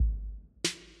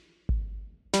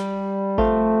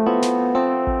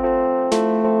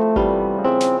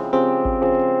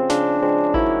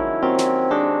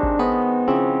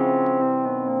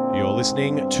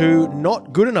listening to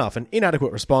Not Good Enough, an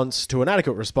inadequate response to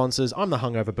inadequate responses. I'm the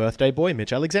hungover birthday boy,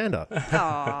 Mitch Alexander.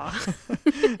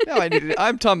 Aww. No, I needed it.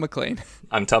 I'm Tom McLean.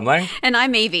 I'm Tom Lang. And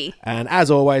I'm Evie. And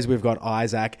as always, we've got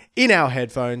Isaac in our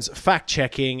headphones,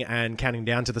 fact-checking and counting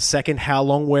down to the second how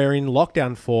long we're in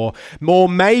lockdown for, or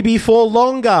maybe for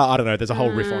longer. I don't know. There's a whole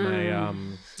riff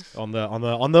on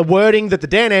the wording that the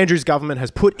Dan Andrews government has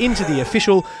put into the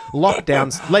official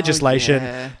lockdown legislation.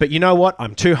 yeah. But you know what?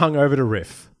 I'm too hungover to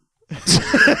riff.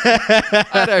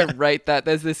 I don't rate that.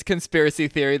 There's this conspiracy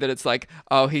theory that it's like,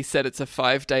 oh, he said it's a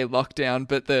 5-day lockdown,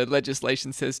 but the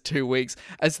legislation says 2 weeks,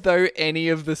 as though any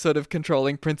of the sort of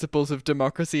controlling principles of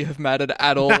democracy have mattered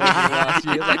at all over the last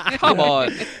year. Like, come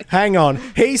on. Hang on.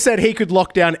 He said he could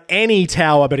lock down any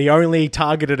tower, but he only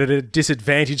targeted it at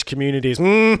disadvantaged communities.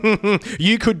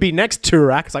 You could be next,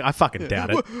 Turak. It's like, I fucking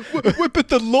doubt it. But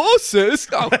the law says...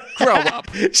 Oh, grow up.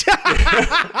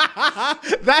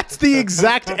 That's the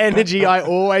exact energy I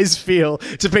always feel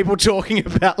to people talking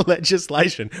about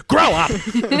legislation. Grow up!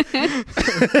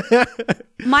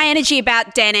 My energy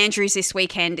about Dan Andrews this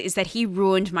weekend is that he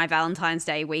ruined my Valentine's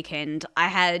Day weekend. I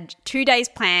had 2 days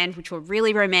planned, which were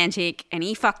really romantic, and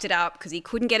he fucked it up because he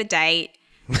couldn't get a date.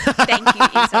 Thank you,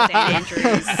 Isel Dan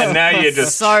Andrews. And now you're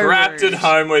just So trapped rude. at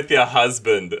home with your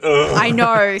husband. Ugh. I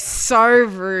know, so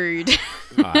rude.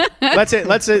 Right. Let's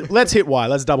hit why.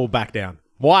 Let's double back down.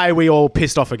 Why are we all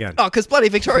pissed off again? Oh, because bloody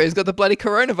Victoria's got the bloody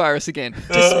coronavirus again,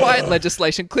 despite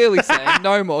legislation clearly saying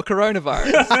no more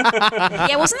coronavirus.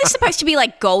 Yeah, wasn't this supposed to be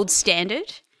like gold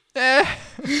standard?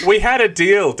 We had a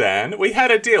deal, Dan. We had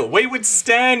a deal. We would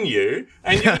stan you,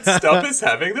 and you would stop us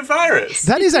having the virus.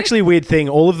 That is actually a weird thing.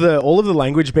 All of the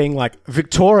language being like,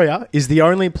 Victoria is the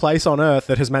only place on earth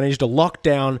that has managed to lock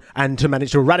down and to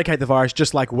manage to eradicate the virus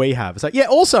just like we have. It's like, yeah,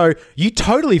 also, you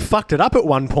totally fucked it up at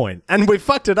one point, and we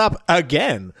fucked it up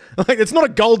again. Like, it's not a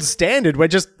gold standard. We're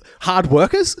just hard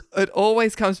workers. It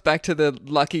always comes back to the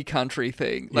lucky country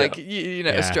thing. Like, Yeah. you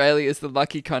know, Yeah. Australia is the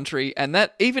lucky country, and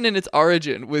that, even in its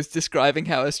origin, was describing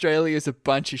how Australia is a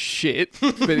bunch of shit,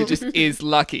 but it just is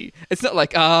lucky. It's not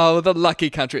like, oh, the lucky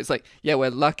country. It's like, yeah,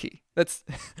 we're lucky. That's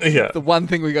Yeah. the one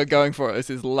thing we got going for us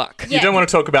is luck. You don't want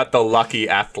to talk about the lucky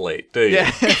athlete, do you?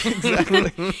 Yeah, exactly.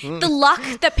 The luck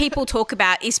that people talk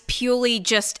about is purely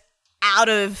just out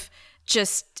of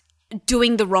just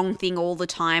doing the wrong thing all the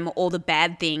time or the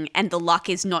bad thing, and the luck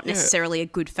is not necessarily a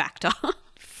good factor.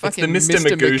 It's the Mr.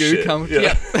 Magoo shit.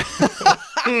 Yeah.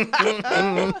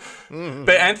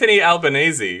 But Anthony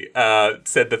Albanese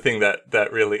said the thing that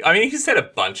really... I mean, he said a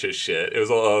bunch of shit. It was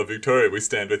all, oh, Victoria, we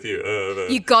stand with you.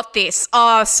 You got this.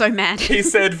 Oh, so mad. He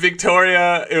said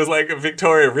Victoria... It was like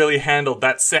Victoria really handled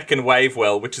that second wave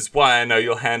well, which is why I know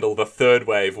you'll handle the third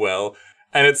wave well.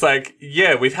 And it's like,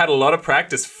 yeah, we've had a lot of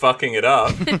practice fucking it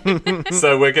up.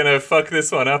 So we're going to fuck this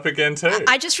one up again too.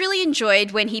 I just really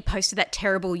enjoyed when he posted that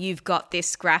terrible "You've got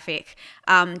this" graphic.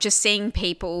 Just seeing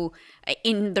people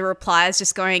in the replies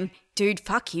just going, dude,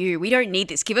 fuck you. We don't need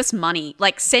this. Give us money.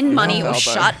 Like, send money or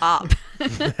shut up.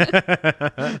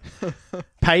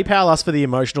 PayPal us for the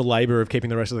emotional labor of keeping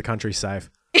the rest of the country safe.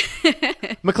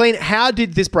 McLean, how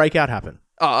did this breakout happen?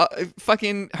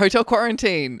 Fucking hotel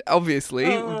quarantine, obviously.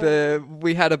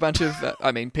 We had a bunch of,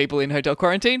 people in hotel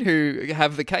quarantine who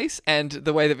have the case, and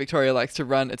the way that Victoria likes to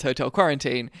run its hotel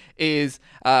quarantine is,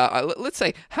 let's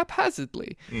say,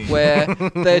 haphazardly, where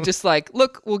they're just like,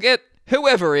 look, we'll get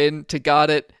whoever in to guard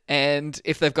it, and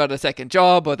if they've got a second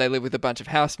job or they live with a bunch of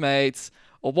housemates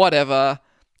or whatever,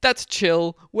 that's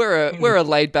chill. We're a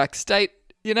laid-back state.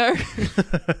 You know,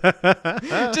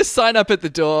 just sign up at the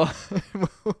door.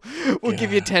 We'll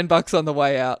give you $10 on the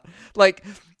way out. Like,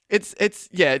 it's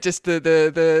just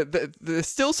the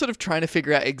still sort of trying to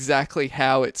figure out exactly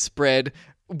how it spread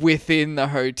within the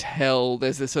hotel.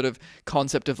 There's this sort of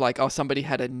concept of like, oh, somebody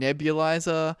had a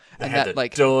nebulizer and that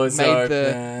like made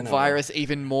the virus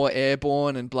even more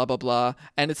airborne and blah, blah, blah.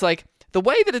 And it's like the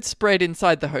way that it's spread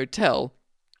inside the hotel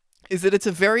is that it's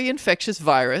a very infectious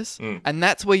virus and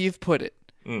that's where you've put it.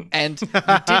 And you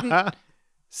didn't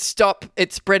stop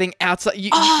it spreading outside.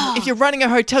 If you're running a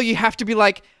hotel, you have to be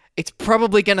like, it's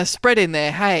probably going to spread in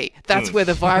there. Hey, that's where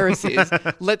the virus is.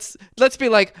 Let's be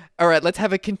like, all right, let's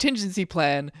have a contingency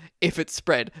plan if it's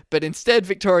spread. But instead,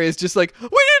 Victoria's just like,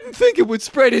 we didn't think it would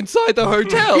spread inside the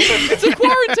hotel. It's a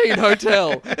quarantine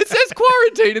hotel. It says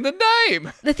quarantine in the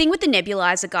name. The thing with the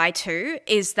nebulizer guy too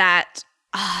is that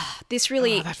this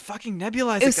really... that fucking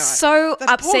nebulizer it was guy. so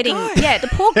That upsetting. poor guy. Yeah, the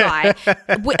poor guy.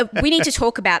 we need to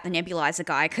talk about the nebulizer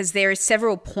guy because there are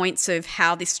several points of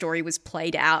how this story was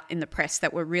played out in the press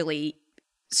that were really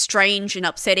strange and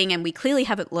upsetting, and we clearly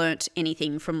haven't learnt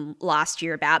anything from last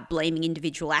year about blaming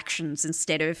individual actions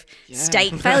instead of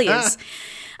state failures.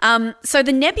 So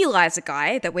the nebulizer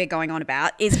guy that we're going on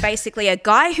about is basically a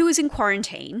guy who was in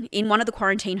quarantine in one of the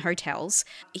quarantine hotels.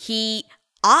 He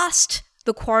asked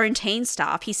the quarantine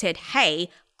staff, he said, hey,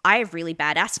 I have really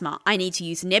bad asthma. I need to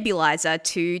use a nebulizer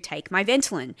to take my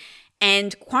Ventolin.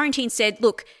 And quarantine said,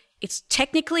 look,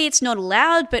 it's not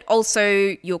allowed, but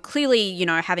also you're clearly,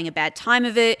 having a bad time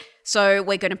of it. So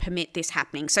we're going to permit this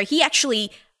happening. So he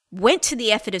actually went to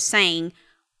the effort of saying,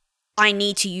 I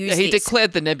need to use this. He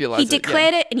declared the nebulizer. He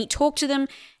declared it and he talked to them.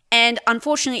 And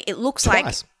unfortunately, it looks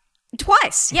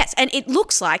Twice, yes. And it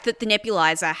looks like that the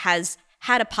nebulizer has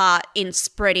had a part in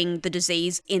spreading the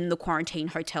disease in the quarantine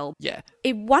hotel. Yeah.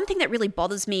 One thing that really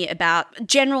bothers me about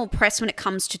general press when it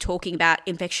comes to talking about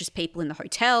infectious people in the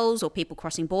hotels or people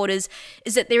crossing borders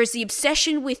is that there is the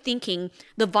obsession with thinking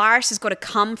the virus has got to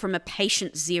come from a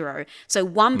patient zero. So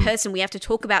one person, we have to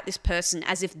talk about this person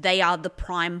as if they are the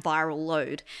prime viral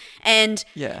load. And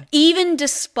even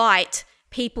despite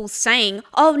people saying,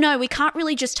 oh no, we can't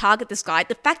really just target this guy,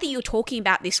 the fact that you're talking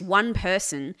about this one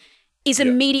person is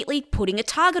immediately putting a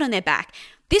target on their back.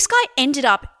 This guy ended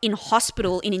up in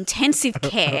hospital in intensive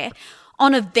care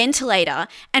on a ventilator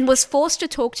and was forced to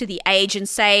talk to the Age and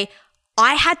say,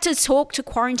 I had to talk to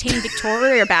Quarantine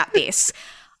Victoria about this.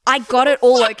 I got it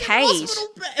all okayed.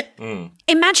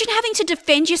 Imagine having to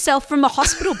defend yourself from a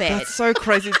hospital bed. That's so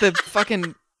crazy. The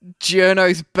fucking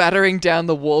journos battering down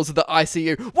the walls of the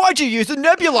ICU. Why'd you use a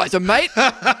nebulizer, mate?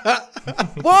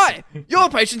 Why? Your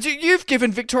patients, you've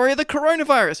given Victoria the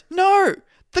coronavirus. No,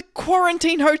 the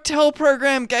quarantine hotel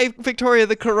program gave Victoria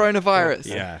the coronavirus.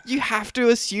 Yeah. You have to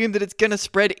assume that it's going to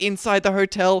spread inside the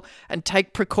hotel and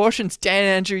take precautions. Dan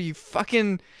Andrew, you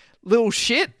fucking little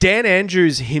shit. Dan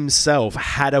Andrews himself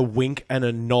had a wink and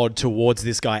a nod towards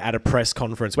this guy at a press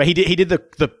conference where he did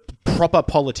the proper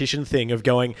politician thing of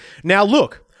going, now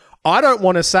look, I don't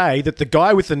want to say that the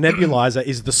guy with the nebulizer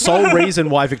is the sole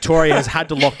reason why Victoria has had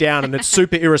to lock down and it's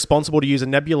super irresponsible to use a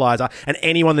nebulizer and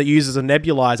anyone that uses a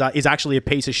nebulizer is actually a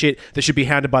piece of shit that should be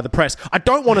hounded by the press. I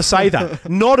don't want to say that.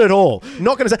 Not at all.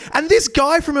 Not going to say. And this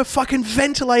guy from a fucking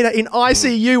ventilator in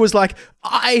ICU was like,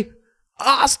 I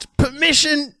asked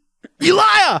permission. You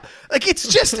liar! Like, it's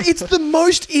the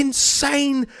most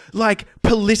insane, like,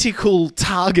 political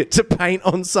target to paint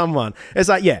on someone. It's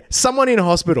like, someone in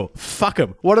hospital, fuck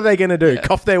them. What are they going to do?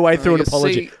 Cough their way through an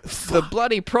apology? The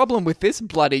bloody problem with this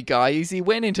bloody guy is he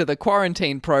went into the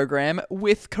quarantine program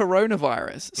with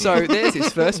coronavirus. So there's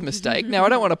his first mistake. Now, I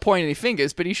don't want to point any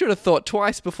fingers, but he should have thought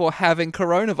twice before having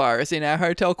coronavirus in our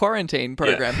hotel quarantine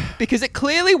program because it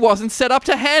clearly wasn't set up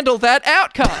to handle that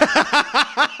outcome.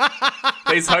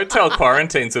 These hotel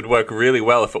quarantines would work really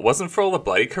well if it wasn't for all the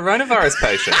bloody coronavirus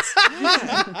patients.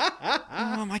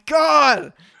 Oh my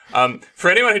God. For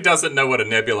anyone who doesn't know what a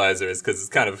nebulizer is, because it's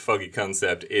kind of a foggy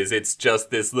concept, it's just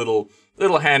this little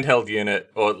handheld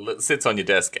unit, or sits on your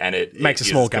desk, and it makes a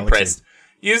small galaxy.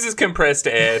 Uses compressed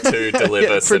air to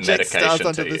deliver some medication stars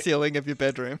onto to you. the ceiling of your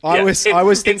bedroom. I was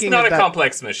thinking it's not of a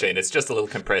complex machine. It's just a little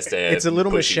compressed air. It's a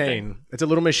little machine. thing. It's a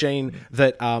little machine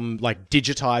that like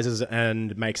digitizes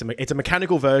and makes it's a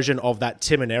mechanical version of that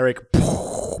Tim and Eric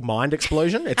mind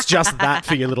explosion. It's just that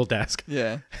for your little desk.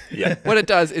 Yeah. What it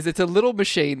does is it's a little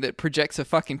machine that projects a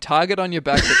fucking target on your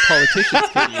back that politicians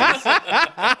can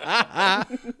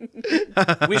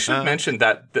use. We should mention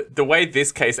that the way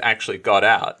this case actually got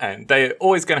out, and they're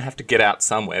always going to have to get out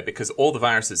somewhere because all the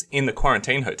virus is in the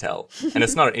quarantine hotel, and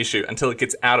it's not an issue until it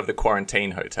gets out of the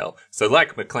quarantine hotel. So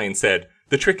like McLean said,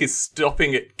 the trick is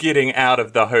stopping it getting out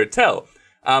of the hotel.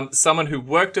 Someone who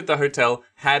worked at the hotel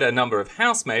had a number of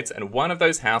housemates, and one of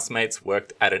those housemates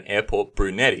worked at an airport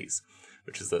Brunetti's,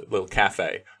 which is a little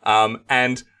cafe.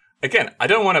 And again, I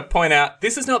don't want to point out,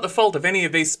 this is not the fault of any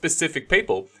of these specific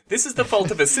people. This is the fault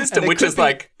of a system which is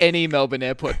like any Melbourne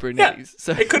airport Brunetti's.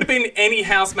 So it could have been any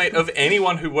housemate of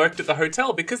anyone who worked at the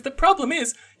hotel, because the problem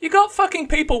is you got fucking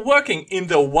people working in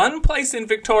the one place in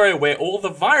Victoria where all the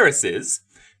virus is,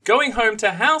 going home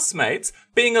to housemates,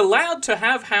 being allowed to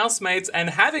have housemates and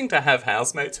having to have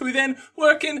housemates who then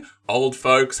work in old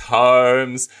folks'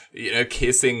 homes,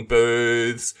 kissing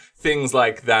booths, things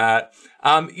like that.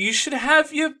 You should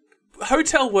have your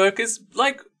hotel workers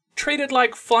treated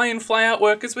like fly-in, fly-out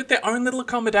workers with their own little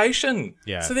accommodation.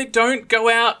 Yeah. So they don't go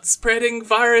out spreading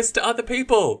virus to other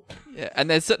people. Yeah, and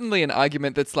there's certainly an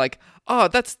argument that's like, oh,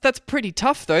 that's pretty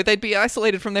tough, though. They'd be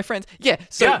isolated from their friends. Yeah,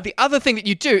 so the other thing that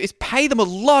you do is pay them a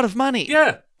lot of money.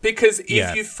 Yeah. Because if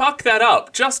Yeah. you fuck that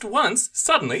up just once,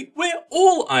 suddenly we're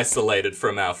all isolated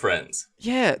from our friends.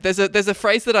 Yeah, there's a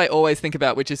phrase that I always think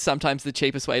about, which is sometimes the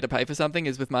cheapest way to pay for something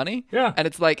is with money. Yeah. And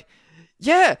it's like,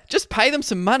 yeah, just pay them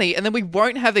some money and then we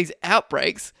won't have these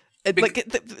outbreaks.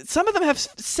 Some of them have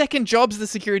second jobs, the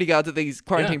security guards at these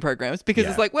quarantine programs, because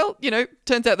it's like, well,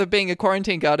 turns out that being a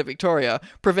quarantine guard at Victoria,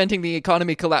 preventing the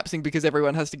economy collapsing because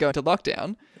everyone has to go into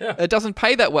lockdown, it doesn't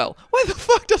pay that well. Why the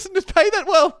fuck doesn't it pay that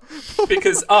well?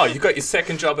 Because you've got your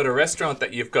second job at a restaurant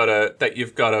that you've got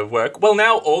to work. Well,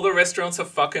 now all the restaurants are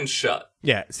fucking shut.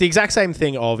 Yeah, it's the exact same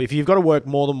thing of if you've got to work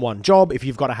more than one job, if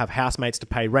you've got to have housemates to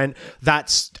pay rent,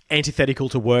 that's antithetical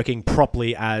to working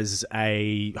properly as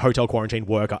a hotel quarantine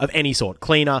worker of any sort,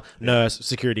 cleaner, nurse,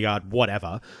 security guard,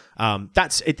 whatever.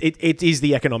 It is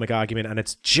the economic argument, and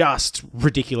it's just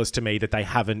ridiculous to me that they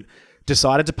haven't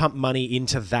decided to pump money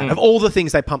into that of all the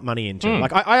things they pump money into.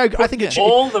 Like I think it should,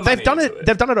 all the money they've done into it. it.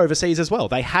 They've done it overseas as well.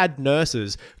 They had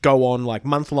nurses go on like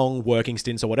month-long working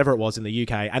stints or whatever it was in the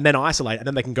UK and then isolate and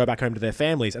then they can go back home to their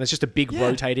families, and it's just a big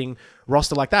rotating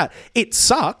roster like that. It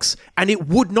sucks and it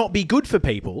would not be good for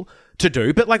people to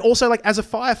do, but also as a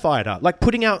firefighter,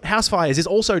 putting out house fires is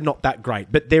also not that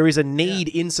great, but there is a need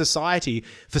in society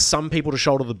for some people to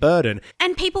shoulder the burden.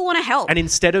 And people want to help. And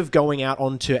instead of going out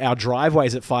onto our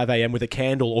driveways at 5 a.m. with a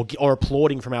candle or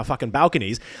applauding from our fucking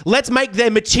balconies, let's make their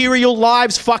material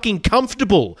lives fucking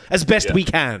comfortable as best we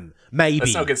can. Maybe.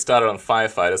 Let's not get started on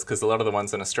firefighters, because a lot of the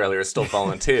ones in Australia are still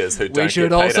volunteers who don't We should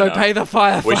get paid also enough. pay the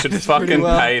firefighters. We should pretty fucking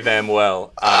well. pay them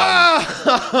well.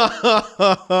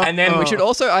 And then We should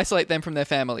also isolate them from their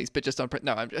families, but just on...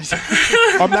 No, I'm just...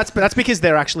 That's because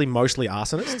they're actually mostly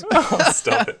arsonists.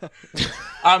 Stop it.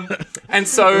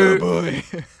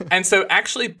 And so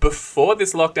actually before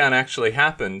this lockdown actually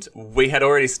happened, we had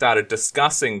already started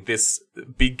discussing this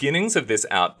beginnings of this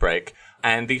outbreak,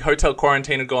 and the hotel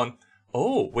quarantine had gone,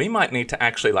 we might need to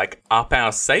actually up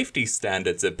our safety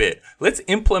standards a bit. Let's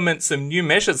implement some new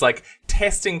measures like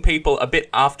testing people a bit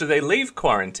after they leave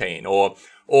quarantine, or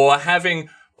having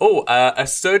a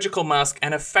surgical mask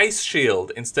and a face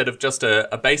shield instead of just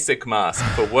a basic mask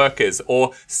for workers,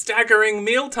 or staggering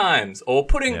meal times, or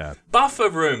putting buffer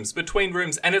rooms between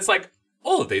rooms. And it's like,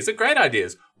 all of these are great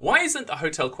ideas. Why isn't the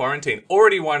hotel quarantine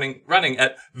already running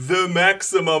at the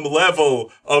maximum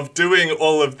level of doing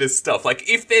all of this stuff?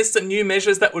 If there's some new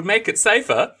measures that would make it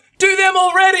safer, do them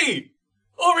already!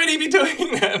 Already be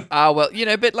doing them. Well,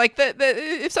 but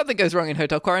if something goes wrong in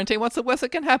hotel quarantine, what's the worst that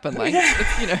can happen?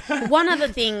 One other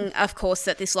thing, of course,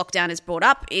 that this lockdown has brought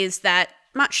up is that,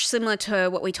 much similar to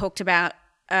what we talked about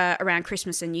around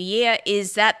Christmas and New Year,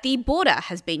 is that the border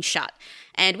has been shut.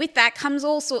 And with that comes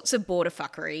all sorts of border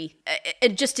fuckery.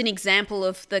 Just an example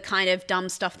of the kind of dumb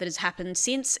stuff that has happened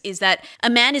since is that a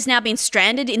man has now been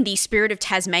stranded in the Spirit of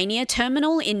Tasmania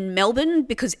terminal in Melbourne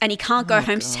and he can't go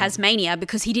home to Tasmania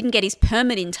because he didn't get his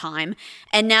permit in time.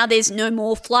 And now there's no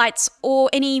more flights or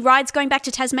any rides going back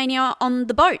to Tasmania on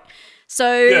the boat.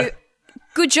 So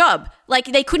good job.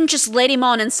 They couldn't just let him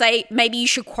on and say, maybe you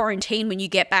should quarantine when you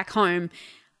get back home.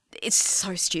 It's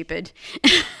so stupid.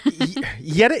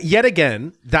 Yet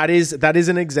again, that is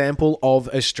an example of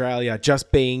Australia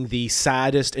just being the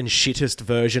saddest and shittest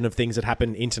version of things that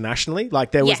happen internationally.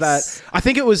 There was that. I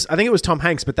think it was Tom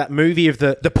Hanks, but that movie of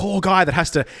the poor guy that has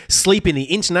to sleep in the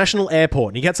international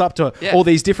airport, and he gets up to all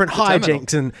these different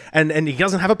hijinks, and he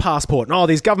doesn't have a passport, and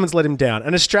these governments let him down,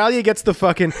 and Australia gets the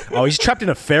fucking he's trapped in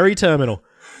a ferry terminal.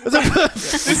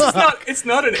 It's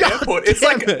not an airport. It's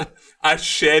a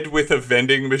shed with a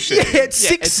vending machine. Yeah, it's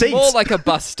six it's seats. more like a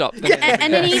bus stop. Than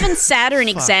And an even sadder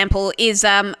example is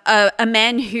a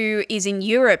man who is in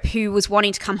Europe who was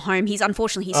wanting to come home. He's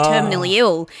terminally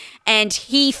ill, and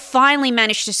he finally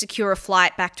managed to secure a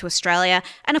flight back to Australia,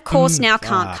 and of course now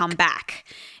can't come back.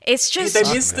 It's just... They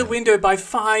missed the window by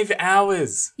 5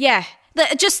 hours. Yeah.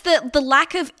 The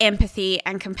lack of empathy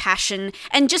and compassion,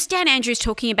 and just Dan Andrews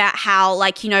talking about how,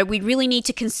 we really need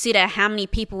to consider how many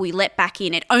people we let back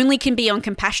in. It only can be on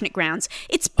compassionate grounds.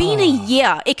 It's been a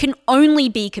year. It can only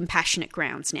be compassionate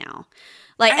grounds now.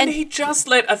 And he just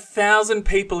let 1,000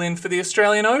 people in for the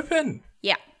Australian Open.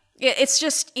 Yeah. It's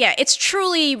just, it's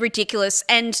truly ridiculous.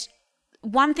 And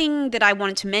one thing that I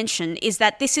wanted to mention is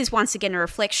that this is once again a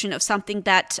reflection of something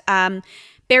that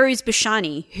Behrouz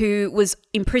Boochani, who was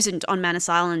imprisoned on Manus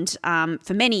Island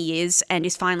for many years and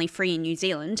is finally free in New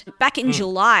Zealand. Back in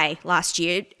July last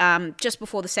year, just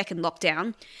before the second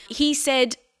lockdown, he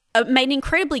made an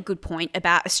incredibly good point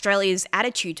about Australia's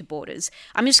attitude to borders.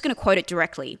 I'm just going to quote it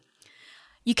directly.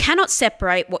 You cannot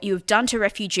separate what you have done to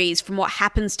refugees from what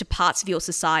happens to parts of your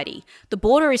society. The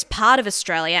border is part of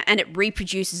Australia and it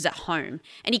reproduces at home.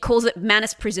 And he calls it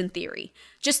Manus prison theory.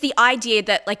 Just the idea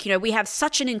that, we have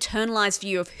such an internalized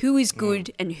view of who is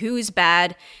good and who is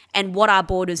bad and what our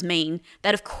borders mean,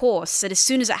 that of course, that as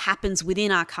soon as it happens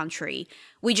within our country,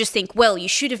 we just think, well, you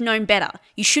should have known better.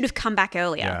 You should have come back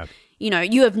earlier. Yeah.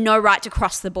 You have no right to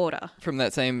cross the border. From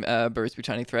that same Bruce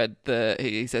Buchanan thread,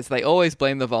 he says, they always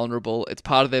blame the vulnerable. It's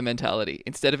part of their mentality.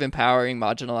 Instead of empowering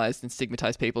marginalized and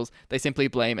stigmatized peoples, they simply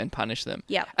blame and punish them.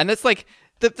 Yeah. And that's like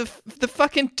the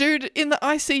fucking dude in the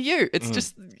ICU. It's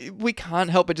just, we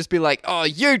can't help but just be like, oh,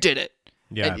 you did it.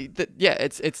 Yeah.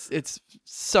 It's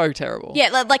so terrible.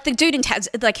 Yeah, like the dude in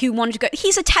who wanted to go,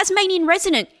 he's a Tasmanian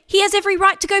resident. He has every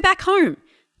right to go back home.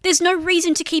 There's no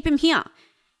reason to keep him here.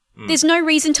 There's no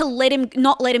reason to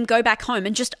not let him go back home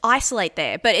and just isolate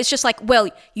there. But it's just like, well,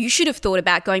 you should have thought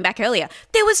about going back earlier.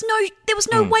 There was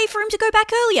no way for him to go back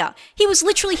earlier. He was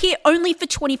literally here only for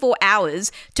 24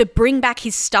 hours to bring back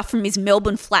his stuff from his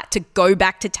Melbourne flat to go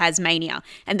back to Tasmania,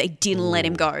 and they didn't let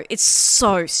him go. It's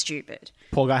so stupid.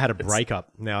 Poor guy had a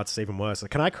breakup. Now it's even worse.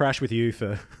 Can I crash with you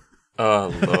for...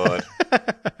 Oh, Lord.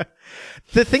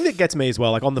 The thing that gets me as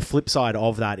well, on the flip side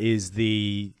of that, is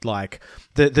the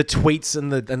tweets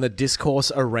and the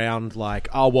discourse around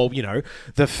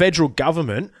the federal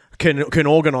government can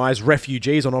organise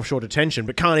refugees on offshore detention,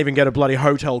 but can't even get a bloody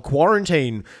hotel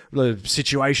quarantine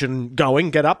situation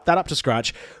going, get that up to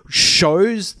scratch,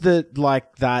 shows that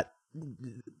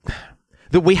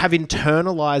that we have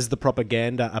internalized the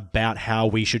propaganda about how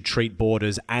we should treat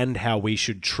borders and how we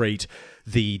should treat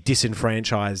the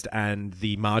disenfranchised and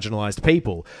the marginalized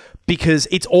people, because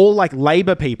it's all like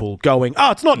Labor people going, oh,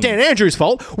 it's not Dan Andrews'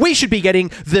 fault. We should be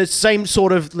getting the same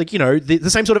sort of the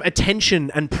same sort of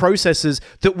attention and processes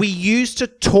that we use to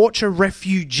torture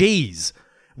refugees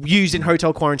used in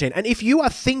hotel quarantine. And if you are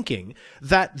thinking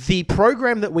that the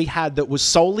program that we had that was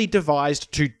solely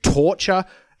devised to torture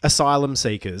asylum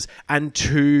seekers and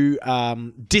to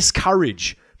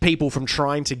discourage people from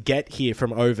trying to get here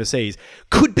from overseas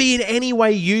could be in any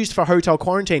way used for hotel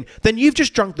quarantine, then you've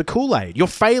just drunk the Kool-Aid. You're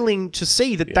failing to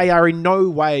see that they are in no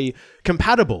way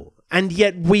compatible. And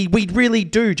yet we really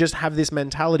do just have this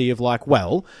mentality of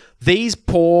well, these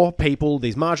poor people,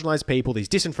 these marginalized people, these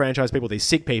disenfranchised people, these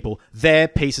sick people, they're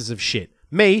pieces of shit.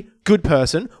 Me, good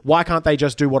person, why can't they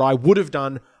just do what I would have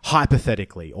done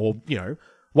hypothetically? Or,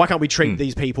 why can't we treat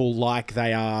these people like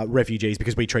they are refugees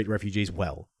because we treat refugees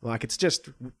well? It's just,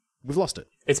 we've lost it.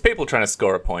 It's people trying to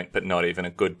score a point, but not even a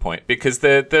good point, because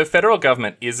the federal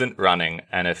government isn't running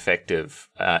an effective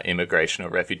immigration or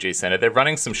refugee centre. They're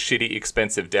running some shitty,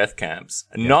 expensive death camps,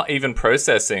 not even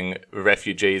processing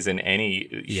refugees in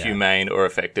any humane or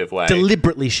effective way.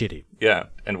 Deliberately shitty. Yeah,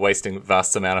 and wasting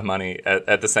vast amount of money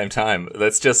at the same time.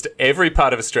 That's just every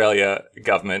part of Australia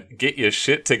government, get your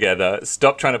shit together.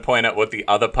 Stop trying to point out what the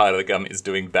other part of the government is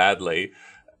doing badly,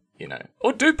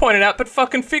 or do point it out, but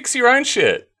fucking fix your own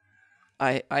shit.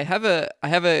 I have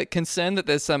a concern that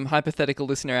there's some hypothetical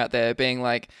listener out there being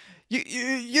like,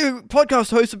 you podcast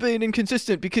hosts are being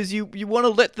inconsistent because you want to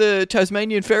let the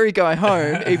Tasmanian ferry guy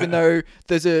home, even though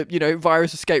there's a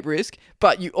virus escape risk,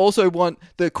 but you also want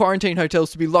the quarantine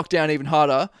hotels to be locked down even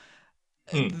harder.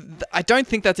 I don't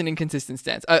think that's an inconsistent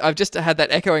stance. I've just had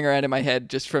that echoing around in my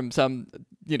head just from some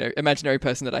imaginary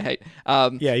person that I hate.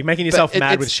 Yeah, you're making yourself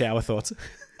mad with shower thoughts.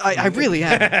 I really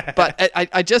am, but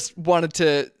I just wanted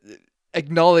to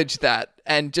acknowledge that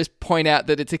and just point out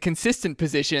that it's a consistent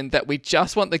position that we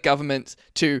just want the government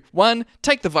to, one,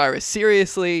 take the virus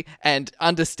seriously and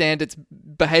understand its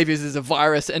behaviors as a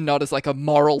virus and not as a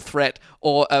moral threat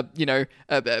or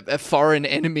a foreign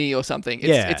enemy or something.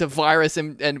 It's a virus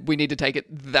and we need to take it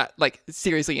that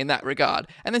seriously in that regard.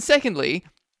 And then secondly,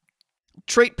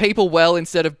 treat people well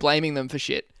instead of blaming them for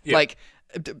shit. Yep.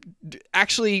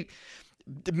 Actually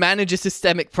manage a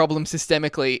systemic problem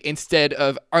systemically instead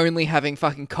of only having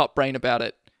fucking cop brain about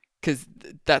it. Because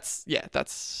that's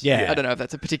I don't know if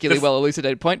that's a particularly well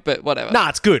elucidated point, but whatever. Nah,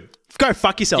 it's good. Go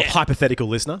fuck yourself, hypothetical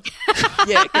listener.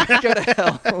 Yeah, go to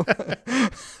hell.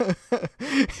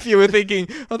 If you were thinking,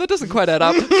 oh, that doesn't quite add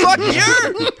up, fuck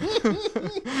you!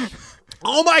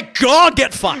 Oh my God,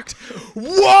 get fucked.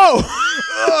 Whoa!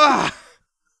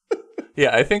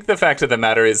 Yeah, I think the fact of the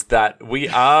matter is that we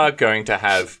are going to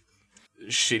have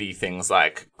shitty things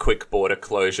like quick border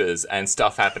closures and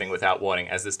stuff happening without warning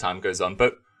as this time goes on.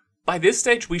 But by this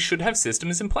stage, we should have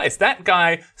systems in place. That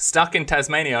guy stuck in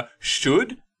Tasmania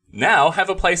should now have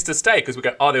a place to stay because we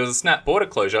go, oh, there was a snap border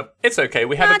closure. It's okay.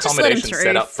 We have accommodation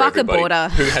set up for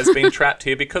everybody who has been trapped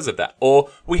here because of that. Or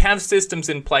we have systems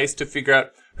in place to figure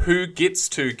out who gets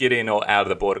to get in or out of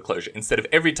the border closure instead of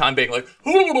every time being like,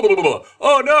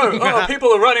 oh no, people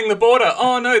are running the border.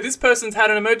 Oh no, this person's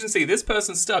had an emergency. This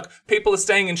person's stuck. People are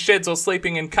staying in sheds or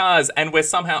sleeping in cars and we're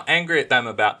somehow angry at them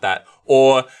about that.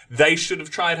 Or they should have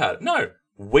tried harder. No,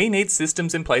 we need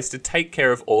systems in place to take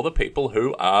care of all the people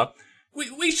who are...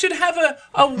 We should have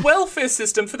a welfare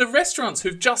system for the restaurants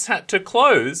who've just had to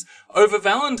close over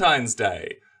Valentine's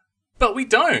Day. But we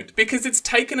don't, because it's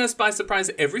taken us by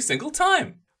surprise every single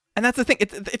time. And that's the thing.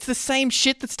 It's the same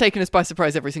shit that's taken us by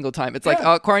surprise every single time. It's like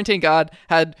our quarantine guard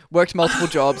had worked multiple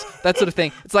jobs, that sort of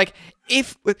thing. It's like,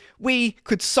 if we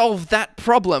could solve that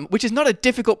problem, which is not a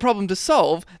difficult problem to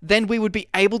solve, then we would be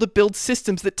able to build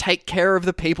systems that take care of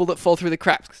the people that fall through the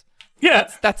cracks.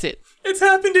 Yeah. That's it. It's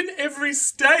happened in every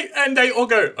state, and they all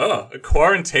go, oh, a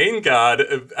quarantine guard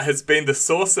has been the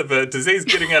source of a disease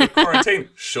getting out of quarantine.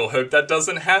 Sure hope that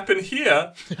doesn't happen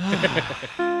here.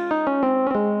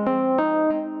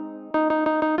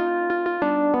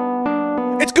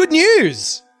 It's good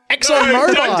news!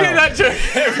 ExxonMobil. Don't do that joke.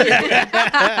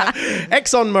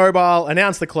 ExxonMobil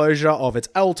announced the closure of its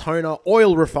Altona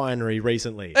oil refinery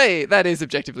recently. Hey, that is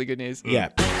objectively good news. Yeah.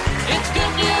 It's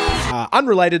good news!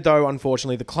 Unrelated, though,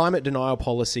 unfortunately, the climate denial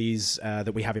policies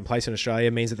that we have in place in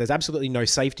Australia means that there's absolutely no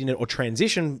safety net or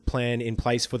transition plan in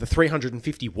place for the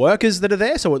 350 workers that are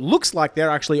there. So it looks like they're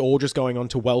actually all just going on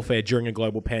to welfare during a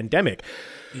global pandemic.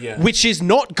 Yeah. Which is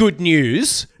not good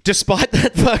news, despite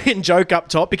that fucking joke up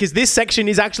top, because this section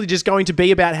is actually just going to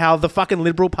be about how the fucking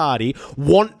Liberal Party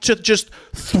want to just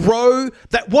throw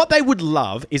that. What they would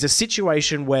love is a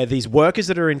situation where these workers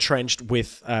that are entrenched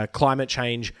with climate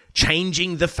change,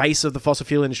 changing the face of the fossil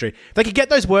fuel industry, they could get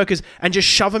those workers and just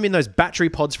shove them in those battery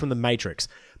pods from the Matrix.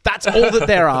 That's all that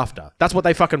they're after. That's what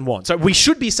they fucking want. So we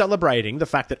should be celebrating the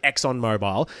fact that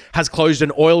ExxonMobil has closed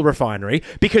an oil refinery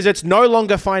because it's no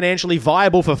longer financially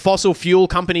viable for fossil fuel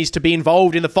companies to be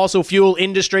involved in the fossil fuel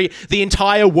industry. The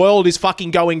entire world is fucking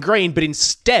going green, but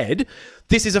instead,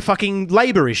 this is a fucking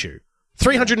labor issue.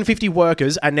 350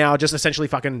 workers are now just essentially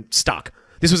fucking stuck.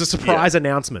 This was a surprise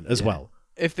announcement as well.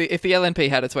 If the LNP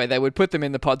had its way, they would put them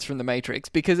in the pods from the Matrix,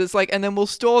 because it's like, and then we'll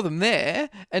store them there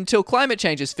until climate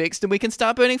change is fixed and we can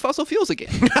start burning fossil fuels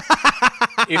again.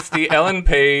 If the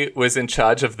LNP was in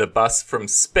charge of the bus from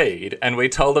Speed and we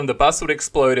told them the bus would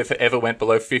explode if it ever went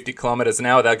below 50 kilometers an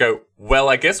hour, they'd go, well,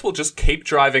 I guess we'll just keep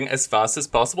driving as fast as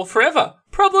possible forever.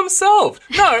 Problem solved.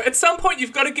 No, at some point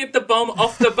you've got to get the bomb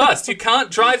off the bus. You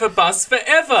can't drive a bus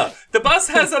forever. The bus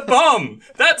has a bomb.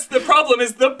 That's the problem,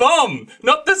 is the bomb,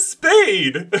 not the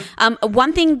speed.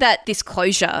 One thing that this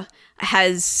closure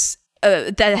has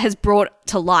brought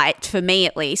to light, for me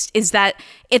at least, is that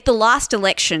at the last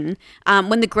election,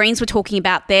 when the Greens were talking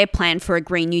about their plan for a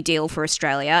Green New Deal for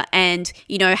Australia and,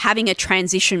 you know, having a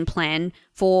transition plan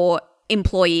for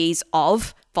employees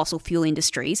of fossil fuel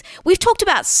industries, we've talked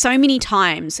about so many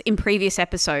times in previous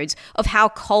episodes of how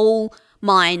coal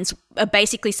mines are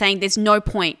basically saying there's no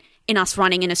point in us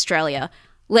running in Australia.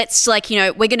 Let's, like, you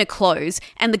know, we're going to close.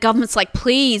 And the government's like,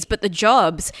 please, but the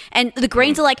jobs. And the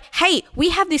Greens are like, hey,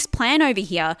 we have this plan over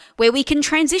here where we can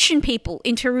transition people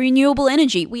into renewable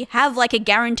energy. We have like a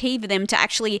guarantee for them to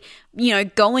actually, you know,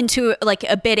 go into like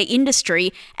a better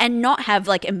industry and not have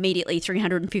like immediately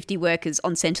 350 workers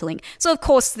on Centrelink. So, of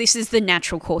course, this is the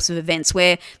natural course of events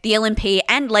where the LNP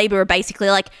and Labor are basically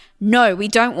like, no, we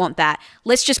don't want that.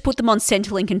 Let's just put them on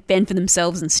Centrelink and fend for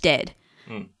themselves instead.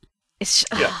 It's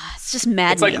just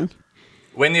maddening. It's like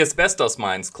when the asbestos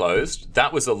mines closed,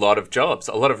 that was a lot of jobs,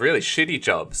 a lot of really shitty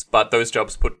jobs, but those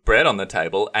jobs put bread on the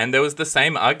table, and there was the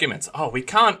same arguments. Oh, we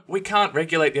can't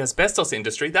regulate the asbestos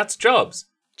industry. That's jobs.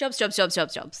 Jobs.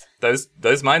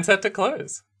 Those mines had to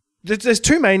close. There's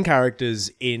two main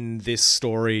characters in this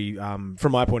story,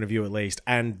 from my point of view at least,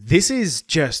 and this is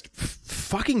just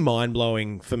fucking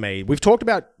mind-blowing for me. We've talked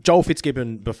about Joel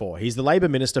Fitzgibbon before. He's the Labor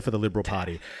Minister for the Liberal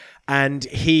Party, and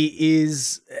he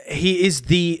is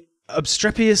the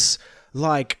obstreperous,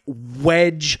 like,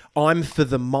 wedge, I'm for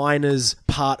the miners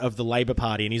part of the Labor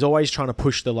Party, and he's always trying to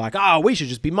push the, like, we should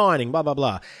just be mining, blah, blah,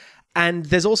 blah. And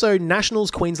there's also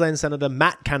Nationals Queensland Senator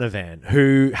Matt Canavan,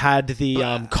 who had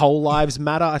the Coal Lives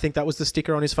Matter. I think that was the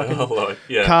sticker on his fucking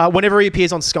car. Whenever he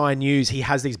appears on Sky News, he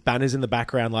has these banners in the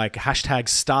background like hashtag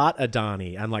Start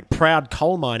Adani and like proud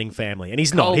coal mining family. And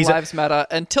he's not. Coal Lives Matter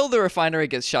until the refinery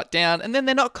gets shut down, and then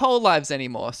they're not coal lives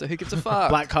anymore. So who gives a fuck?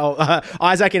 Black coal.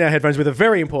 Isaac in our headphones with a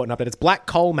very important update. It's Black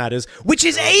Coal Matters, which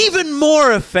is even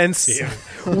more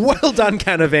offensive. Well done,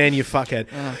 Canavan, you fuckhead.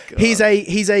 Oh, he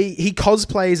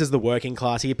cosplays as the working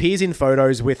class. He appears in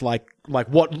photos with like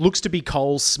what looks to be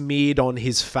coal smeared on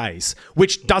his face,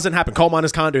 which doesn't happen. Coal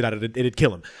miners can't do that. It'd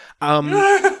kill him.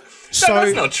 So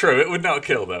that's not true. It would not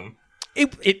kill them.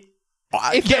 If yeah,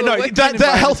 they no, were working the in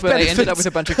health environments where they benefits. ended up with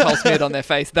a bunch of coal smeared on their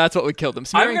face, that's what would kill them.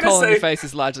 Smearing gonna coal on say- your face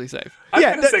is largely safe. I'm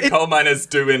Yeah, going to say it- coal miners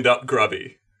do end up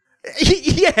grubby.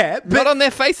 Yeah, Not but on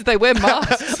their face if they wear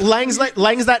masks. Lang's that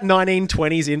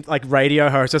 1920s in like radio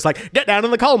host. It's like, get down in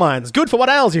the coal mines. Good for what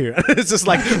ails you. It's just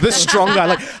like the strong guy,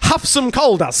 like huff some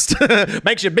coal dust,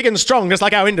 makes you big and strong, just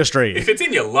like our industry. If it's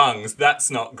in your lungs, that's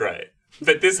not great.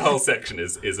 But this whole section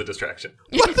is a distraction.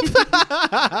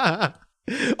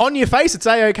 On your face, it's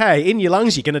a-okay. In your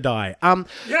lungs, you're gonna die.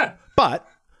 Yeah. But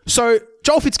so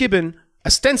Joel Fitzgibbon,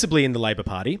 ostensibly in the Labor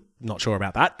Party, not sure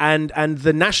about that, and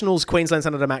the Nationals Queensland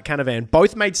Senator Matt Canavan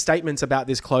both made statements about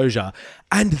this closure,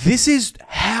 and this is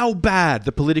how bad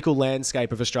the political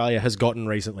landscape of Australia has gotten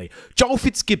recently. Joel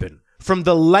Fitzgibbon from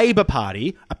the Labor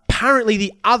Party, apparently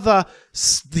the other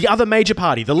major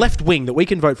party, the left wing that we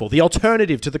can vote for, the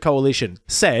alternative to the coalition,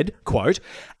 said, quote,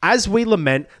 "As we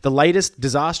lament the latest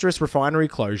disastrous refinery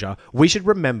closure, we should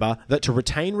remember that to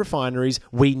retain refineries,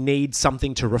 we need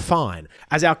something to refine.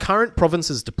 As our current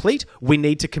provinces deplete, we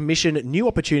need to commission new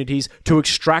opportunities to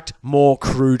extract more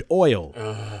crude oil."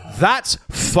 That's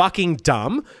fucking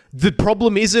dumb. The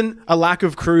problem isn't a lack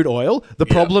of crude oil. The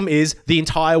problem is the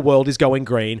entire world is going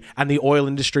green and the oil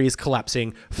industry is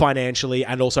collapsing financially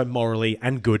and also morally,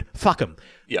 and good. Fuck them.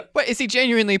 Yeah. Wait, is he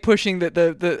genuinely pushing that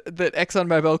that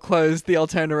ExxonMobil closed the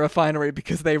Altona refinery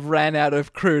because they ran out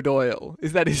of crude oil?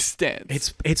 Is that his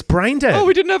stance? It's brain dead. Oh,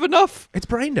 we didn't have enough. It's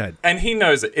brain dead. And he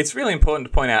knows it. It's really important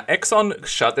to point out Exxon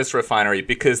shut this refinery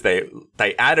because they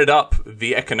added up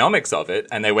the economics of it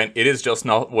and they went, it is just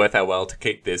not worth our while to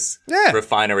keep this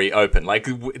refinery open. Like,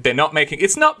 they're not making...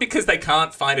 It's not because they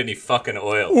can't find any fucking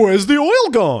oil. Where's the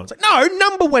oil gone? It's like, no,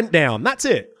 number went down. That's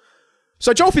it.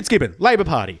 So Joel Fitzgibbon, Labor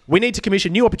Party. We need to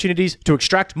commission new opportunities to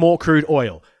extract more crude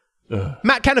oil.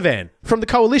 Matt Canavan from the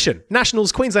Coalition,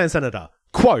 Nationals Queensland Senator.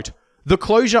 Quote, "The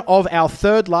closure of our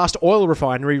third last oil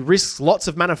refinery risks lots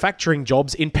of manufacturing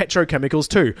jobs in petrochemicals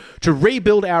too. To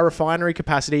rebuild our refinery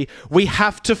capacity, we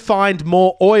have to find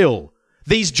more oil.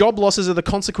 These job losses are the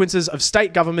consequences of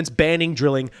state governments banning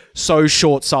drilling so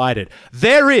short-sighted."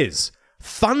 There is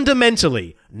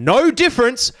fundamentally no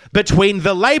difference between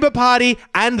the Labor Party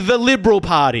and the Liberal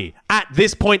Party at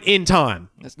this point in time.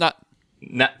 It's not.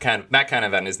 Matt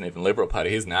Canavan isn't even Liberal Party,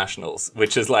 he's Nationals,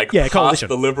 which is like Yeah, past coalition.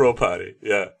 the Liberal Party.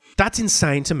 Yeah. That's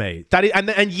insane to me. That is,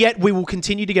 and yet we will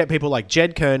continue to get people like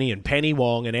Jed Kearney and Penny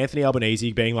Wong and Anthony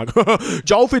Albanese being like,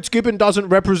 Joel Fitzgibbon doesn't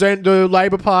represent the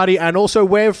Labor Party, and also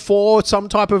we're for some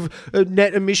type of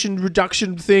net emission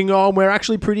reduction thing. Oh, and we're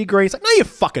actually pretty green. It's like, no, you're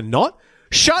fucking not.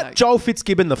 Shut Joel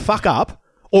Fitzgibbon the fuck up,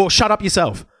 or shut up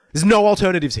yourself. There's no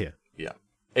alternatives here. Yeah.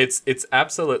 It's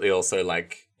absolutely also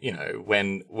like, you know,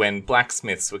 when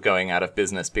blacksmiths were going out of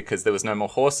business because there was no more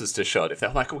horses to shod, if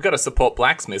they're like, we've got to support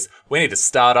blacksmiths, we need to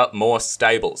start up more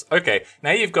stables. Okay,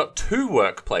 now you've got two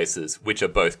workplaces which are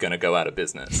both going to go out of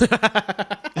business.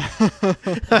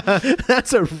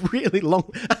 That's a really long...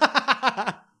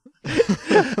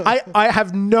 I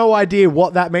have no idea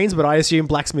what that means, but I assume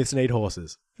blacksmiths need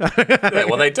horses. Yeah,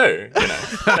 well, they do. You know,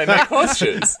 they make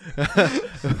horseshoes.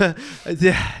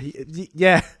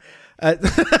 Yeah.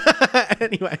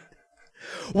 Anyway.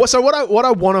 So what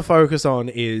I want to focus on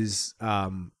is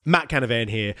Matt Canavan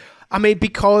here. I mean,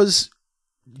 because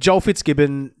Joel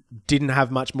Fitzgibbon didn't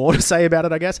have much more to say about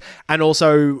it, I guess. And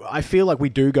also, I feel like we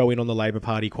do go in on the Labor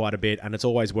Party quite a bit, and it's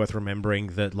always worth remembering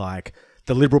that, like,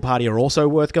 the Liberal Party are also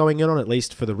worth going in on, at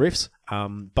least for the riffs.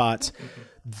 But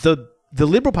the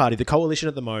Liberal Party, the coalition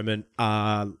at the moment,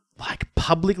 are like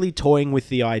publicly toying with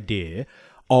the idea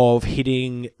of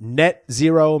hitting net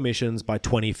zero emissions by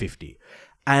 2050.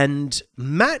 And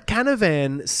Matt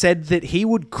Canavan said that he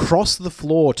would cross the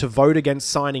floor to vote against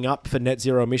signing up for net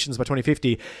zero emissions by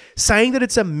 2050, saying that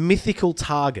it's a mythical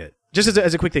target. Just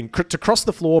as a quick thing, to cross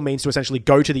the floor means to essentially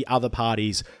go to the other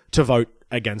parties to vote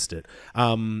against it,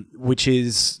 which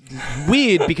is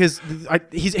weird because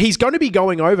he's going to be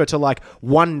going over to like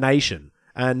One Nation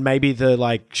and maybe the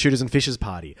like Shooters and Fishers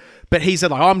party. But he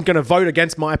said, like, I'm going to vote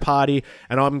against my party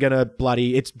and I'm going to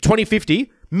it's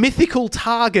 2050, mythical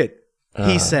target,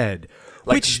 he said.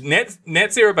 Like, Which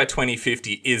net zero by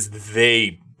 2050 is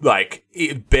the, like,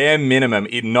 bare minimum,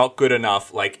 not good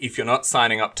enough. Like, if you're not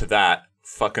signing up to that,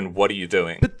 fucking what are you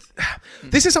doing? But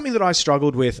this is something that I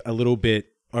struggled with a little bit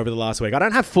over the last week. I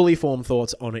don't have fully formed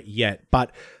thoughts on it yet,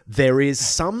 but there is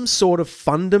some sort of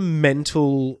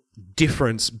fundamental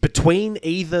difference between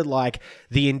either like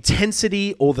the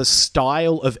intensity or the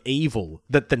style of evil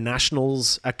that the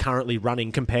Nationals are currently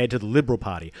running compared to the Liberal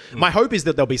Party. My hope is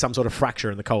that there'll be some sort of fracture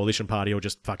in the Coalition Party or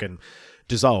just fucking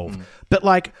dissolve. But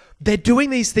like they're doing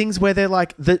these things where they're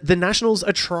like the Nationals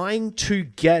are trying to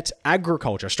get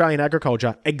Australian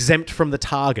agriculture exempt from the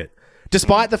target.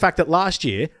 Despite the fact that last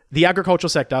year, the agricultural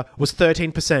sector was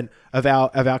 13% of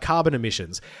our carbon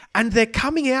emissions. And they're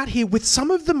coming out here with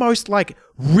some of the most like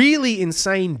really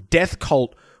insane death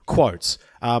cult quotes.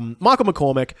 Michael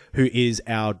McCormack, who is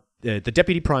the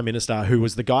Deputy Prime Minister, who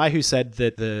was the guy who said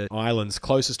that the islands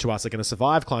closest to us are going to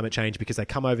survive climate change because they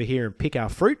come over here and pick our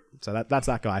fruit. So that's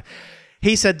that guy.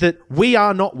 He said that we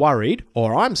are not worried,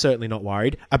 or I'm certainly not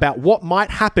worried, about what might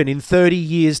happen in 30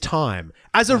 years' time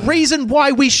as a reason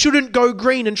why we shouldn't go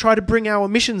green and try to bring our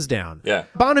emissions down. Yeah.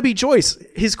 Barnaby Joyce,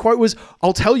 his quote was,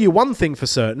 "I'll tell you one thing for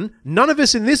certain, none of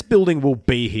us in this building will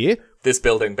be here." This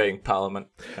building being Parliament.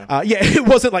 It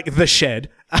wasn't like the shed.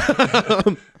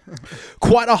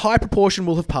 Quite a high proportion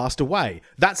will have passed away.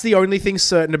 That's the only thing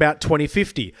certain about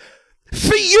 2050.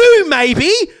 For you,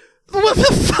 maybe? What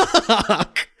the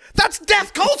fuck? That's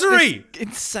death cultery!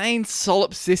 Insane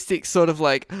solipsistic sort of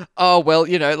like, oh, well,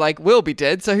 you know, like, we'll be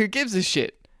dead, so who gives a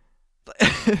shit?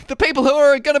 The people who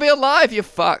are going to be alive, you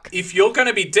fuck. If you're going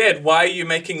to be dead, why are you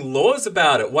making laws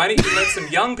about it? Why don't you let some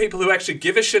young people who actually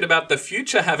give a shit about the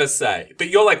future have a say? But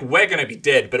you're like, we're going to be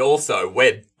dead, but also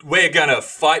we're going to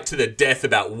fight to the death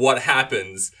about what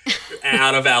happens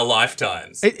out of our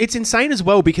lifetimes. It's insane as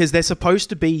well because they're supposed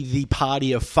to be the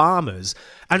party of farmers,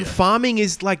 and farming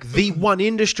is like the one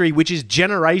industry which is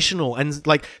generational and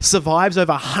like survives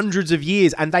over hundreds of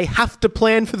years, and they have to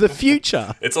plan for the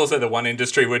future. It's also the one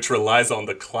industry which relies on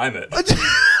the climate.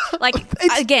 Like,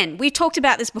 again, we've talked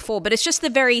about this before, but it's just the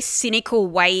very cynical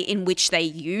way in which they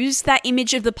use that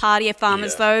image of the party of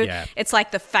farmers, though. Yeah. It's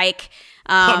like the fake...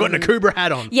 I've got an Akubra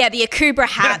hat on. Yeah, the Akubra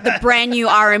hat, the brand new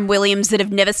RM Williams that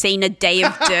have never seen a day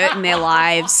of dirt in their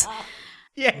lives.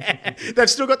 Yeah, they've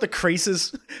still got the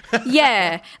creases.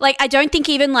 Yeah, like I don't think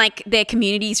even like their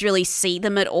communities really see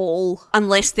them at all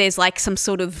unless there's like some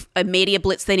sort of a media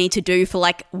blitz they need to do for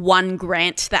like one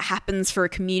grant that happens for a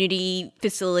community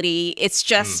facility. It's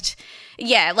just...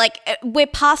 Yeah, like we're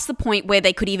past the point where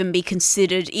they could even be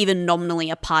considered even nominally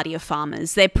a party of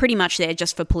farmers. They're pretty much there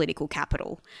just for political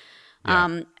capital.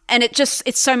 Yeah. And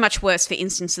it's so much worse for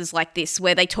instances like this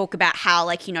where they talk about how,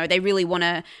 like, you know, they really want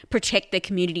to protect their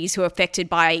communities who are affected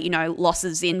by, you know,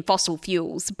 losses in fossil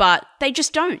fuels, but they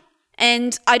just don't.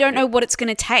 And I don't know what it's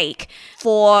going to take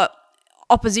for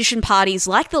opposition parties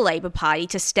like the Labor Party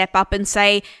to step up and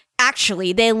say,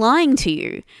 actually, they're lying to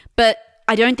you. But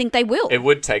I don't think they will. It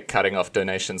would take cutting off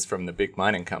donations from the big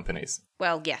mining companies.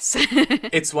 Well, yes.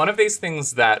 It's one of these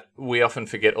things that we often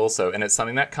forget also, and it's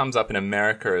something that comes up in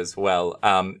America as well,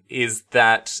 is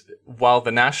that while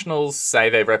the Nationals say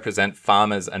they represent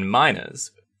farmers and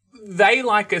miners, they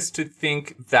like us to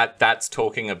think that that's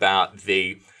talking about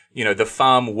the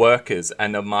farm workers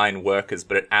and the mine workers,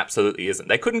 but it absolutely isn't.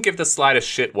 They couldn't give the slightest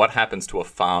shit what happens to a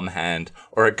farm hand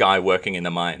or a guy working in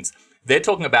the mines. They're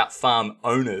talking about farm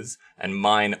owners and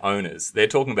mine owners. They're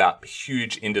talking about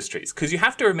huge industries. Because you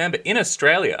have to remember, in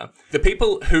Australia, the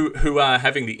people who are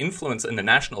having the influence in the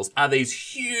Nationals are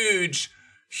these huge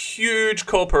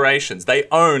corporations. They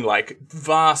own, like,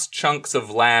 vast chunks of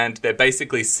land. They're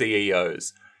basically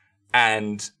CEOs.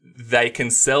 And they can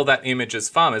sell that image as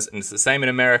farmers. And it's the same in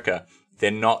America.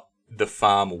 They're not the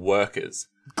farm workers.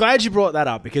 Glad you brought that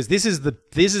up, because this is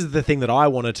the thing that I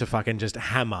wanted to fucking just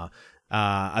hammer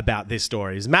about this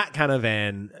story. Is Matt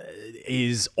Canavan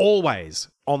is always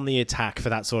on the attack for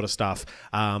that sort of stuff,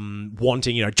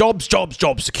 wanting, you know, jobs,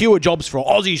 secure jobs for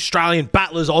Aussie Australian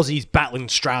battlers, Aussies battling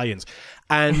Australians.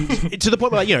 And to the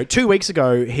point where, like, you know, 2 weeks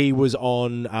ago, he was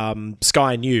on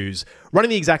Sky News running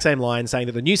the exact same line, saying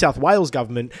that the New South Wales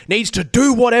government needs to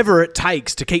do whatever it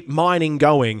takes to keep mining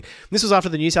going. This was after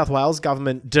the New South Wales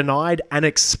government denied an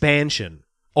expansion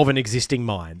of an existing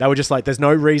mine. They were just like, there's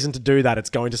no reason to do that. It's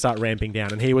going to start ramping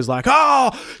down. And he was like,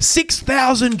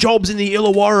 6,000 jobs in the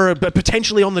Illawarra, but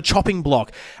potentially on the chopping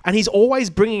block. And he's always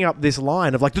bringing up this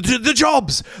line of like, the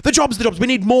jobs. We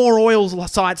need more oil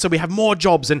sites so we have more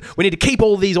jobs, and we need to keep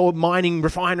all these mining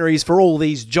refineries for all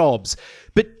these jobs.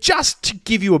 But just to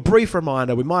give you a brief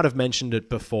reminder, we might have mentioned it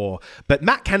before, but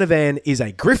Matt Canavan is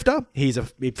a grifter. He's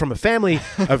from a family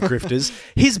of grifters.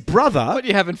 His brother... What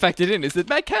you haven't factored in is that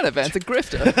Matt Canavan's a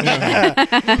grifter.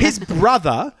 His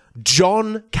brother,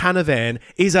 John Canavan,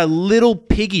 is a little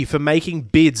piggy for making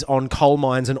bids on coal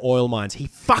mines and oil mines. He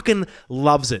fucking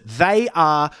loves it. They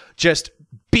are just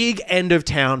big end of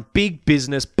town, big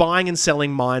business, buying and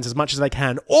selling mines as much as they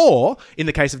can, or, in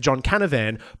the case of John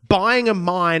Canavan, buying a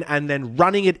mine and then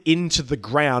running it into the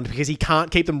ground because he can't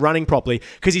keep them running properly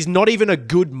because he's not even a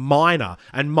good miner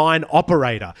and mine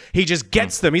operator. He just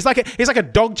gets them. He's like a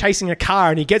dog chasing a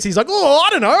car, and he's like, oh, I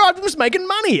don't know, I'm just making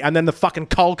money. And then the fucking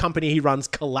coal company he runs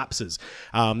collapses.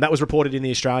 That was reported in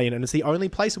The Australian, and it's the only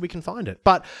place that we can find it.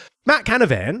 But Matt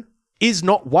Canavan is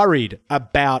not worried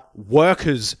about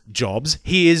workers' jobs.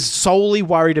 He is solely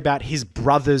worried about his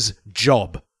brother's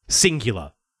job.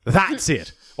 Singular. That's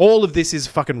it. All of this is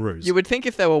fucking ruse. You would think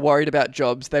if they were worried about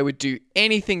jobs, they would do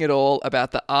anything at all about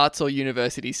the arts or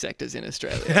university sectors in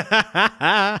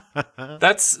Australia.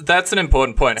 That's an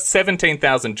important point.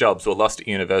 17,000 jobs were lost at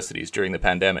universities during the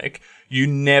pandemic. You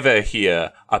never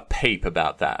hear a peep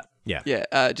about that. Yeah.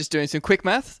 Yeah, just doing some quick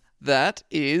maths. That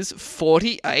is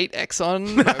 48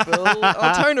 ExxonMobil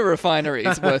Altona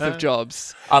refineries worth of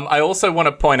jobs. I also want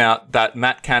to point out that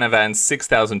Matt Canavan's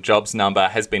 6,000 jobs number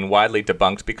has been widely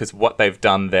debunked because what they've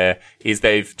done there is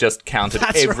they've just counted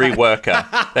every worker.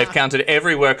 They've counted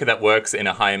every worker that works in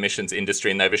a high emissions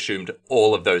industry, and they've assumed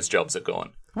all of those jobs are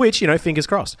gone. Which, fingers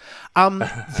crossed.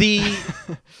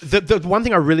 The one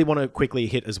thing I really want to quickly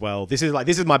hit as well, this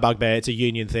is my bugbear, it's a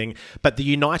union thing, but the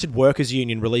United Workers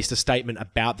Union released a statement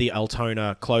about the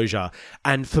Altona closure.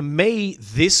 And for me,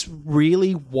 this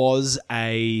really was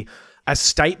a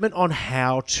statement on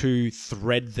how to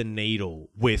thread the needle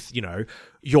with,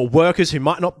 your workers who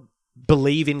might not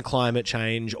believe in climate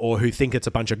change or who think it's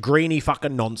a bunch of greeny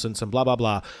fucking nonsense and blah, blah,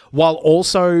 blah, while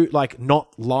also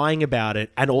not lying about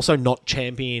it and also not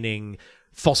championing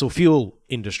fossil fuel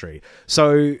industry.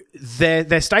 So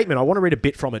their statement, I want to read a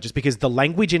bit from it just because the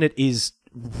language in it is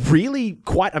really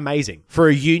quite amazing for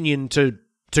a union to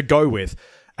go with.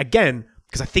 Again,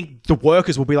 because I think the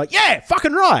workers will be like, yeah,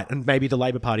 fucking right. And maybe the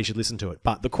Labor Party should listen to it.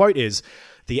 But the quote is,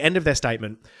 the end of their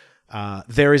statement,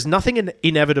 there is nothing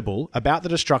inevitable about the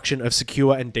destruction of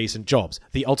secure and decent jobs.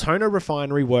 The Altona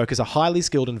refinery workers are highly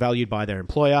skilled and valued by their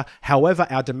employer. However,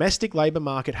 our domestic labour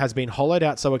market has been hollowed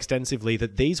out so extensively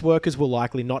that these workers will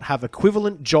likely not have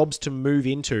equivalent jobs to move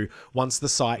into once the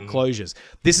site closes.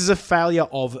 This is a failure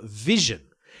of vision.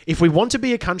 If we want to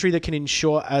be a country that can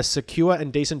ensure a secure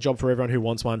and decent job for everyone who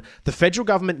wants one, the federal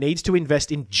government needs to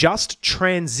invest in just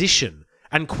transition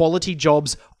and quality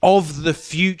jobs of the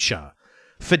future.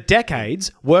 For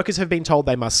decades, workers have been told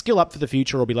they must skill up for the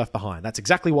future or be left behind. That's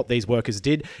exactly what these workers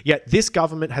did, yet this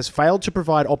government has failed to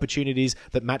provide opportunities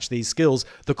that match these skills.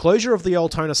 The closure of the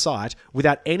Altona site,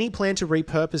 without any plan to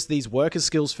repurpose these workers'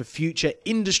 skills for future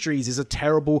industries, is a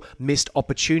terrible missed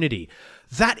opportunity.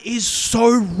 That is so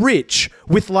rich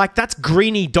with that's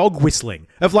greeny dog whistling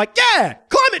of yeah,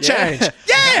 climate change.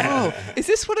 Yeah. Oh, is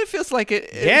this what it feels like?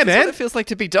 Yeah, man. What it feels like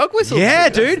to be dog whistled. Yeah,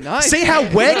 to? dude. Nice. See how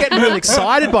we're getting real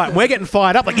excited by it. We're getting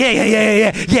fired up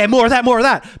yeah, more of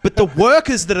that. But the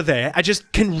workers that are there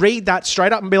can read that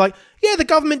straight up and be like, yeah, the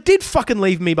government did fucking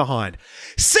leave me behind.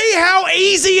 See how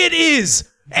easy it is,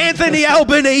 Anthony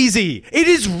Albanese. It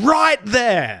is right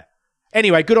there.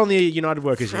 Anyway, good on the United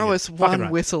Workers Union. Throw us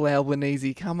one whistle,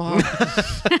 Albanese. Come on.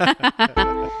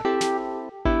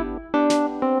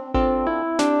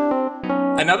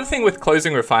 Another thing with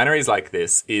closing refineries like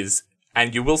this is,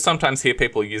 and you will sometimes hear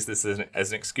people use this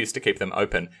as an excuse to keep them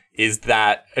open, is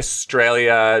that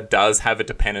Australia does have a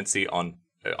dependency on,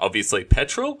 obviously,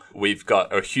 petrol. We've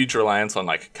got a huge reliance on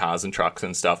cars and trucks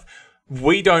and stuff.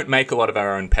 We don't make a lot of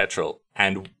our own petrol,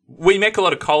 and we make a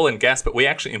lot of coal and gas, but we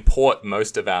actually import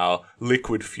most of our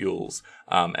liquid fuels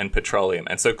and petroleum.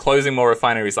 And so closing more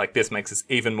refineries like this makes us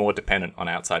even more dependent on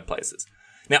outside places.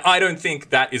 Now, I don't think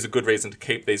that is a good reason to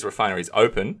keep these refineries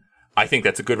open. I think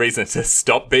that's a good reason to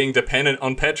stop being dependent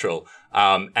on petrol.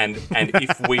 And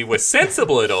if we were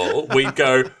sensible at all, we'd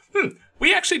go,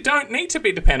 we actually don't need to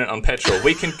be dependent on petrol.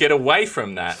 We can get away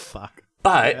from that. Fuck.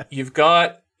 But you've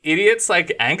got idiots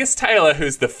like Angus Taylor,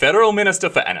 who's the federal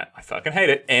minister for, and I fucking hate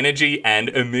it, energy and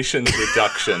emissions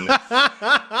reduction.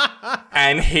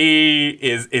 And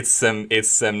it's some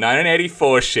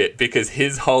 1984 shit because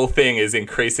his whole thing is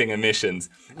increasing emissions.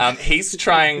 He's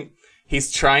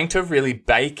trying to really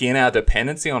bake in our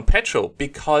dependency on petrol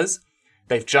because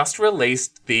they've just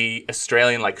released the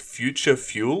Australian future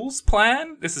fuels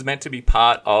plan. This is meant to be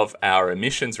part of our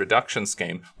emissions reduction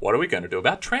scheme. What are we going to do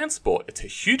about transport? It's a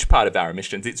huge part of our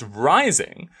emissions. It's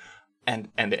rising. And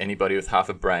anybody with half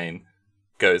a brain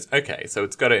goes, okay, so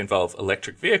it's got to involve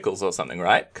electric vehicles or something,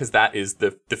 right? Because that is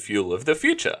the fuel of the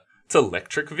future. It's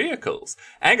electric vehicles.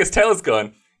 Angus Taylor's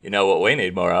gone, you know what we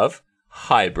need more of?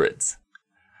 Hybrids.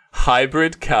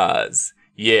 Hybrid cars.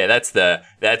 Yeah, that's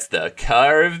the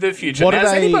car of the future. What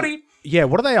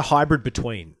are they a hybrid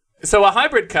between? So a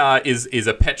hybrid car is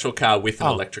a petrol car with an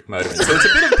electric motor. So it's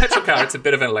a bit of a petrol car, it's a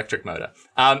bit of an electric motor.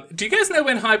 Do you guys know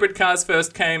when hybrid cars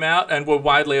first came out and were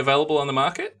widely available on the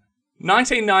market?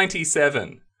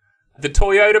 1997. The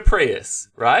Toyota Prius,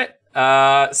 right?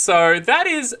 So that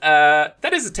is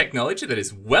a technology that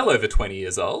is well over 20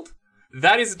 years old.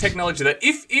 That is a technology that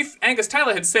if Angus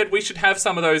Taylor had said we should have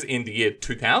some of those in the year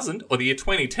 2000 or the year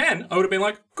 2010, I would have been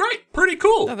like, great, pretty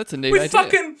cool. Oh, that's a neat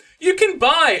idea. You can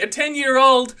buy a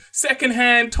 10-year-old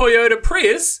second-hand Toyota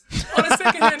Prius on a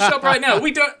second-hand shop right now.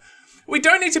 We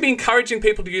don't need to be encouraging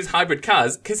people to use hybrid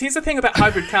cars, because here's the thing about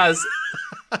hybrid cars.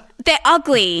 They're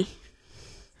ugly.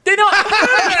 They're not.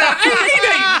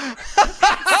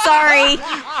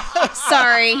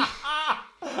 Sorry.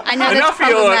 I know that's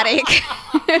problematic.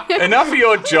 Enough of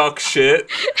your jock shit.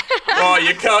 Oh,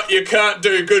 you can't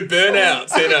do good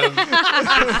burnouts in them.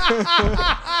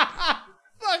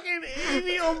 Fucking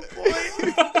Evie on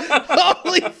point.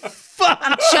 Holy fuck.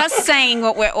 I'm just saying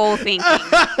what we're all thinking.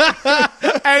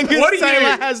 Angus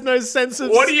Taylor has no sense of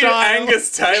What are you, style.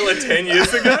 Angus Taylor 10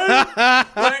 years ago?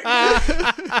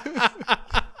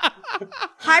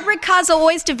 Hybrid cars are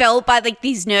always developed by like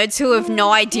these nerds who have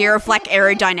no idea of like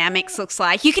aerodynamics looks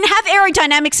like. You can have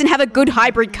aerodynamics and have a good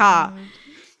hybrid car.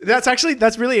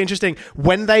 That's really interesting.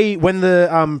 When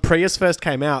the Prius first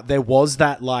came out, there was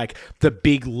that like the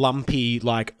big lumpy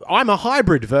like I'm a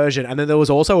hybrid version, and then there was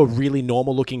also a really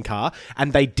normal looking car,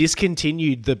 and they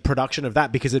discontinued the production of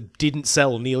that because it didn't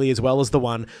sell nearly as well as the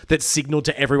one that signaled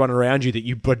to everyone around you that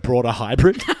you had brought a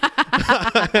hybrid.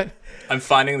 I'm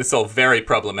finding this all very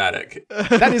problematic.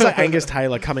 That is like Angus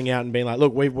Taylor coming out and being like,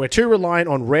 look, we're too reliant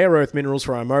on rare earth minerals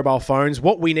for our mobile phones.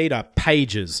 What we need are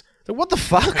pages. So what the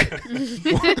fuck?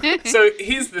 So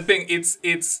here's the thing. It's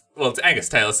Angus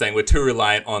Taylor saying we're too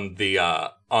reliant on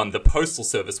the postal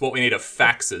service. What we need are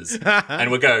faxes.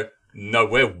 And we go, no,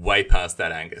 we're way past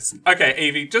that, Angus. Okay,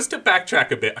 Evie, just to backtrack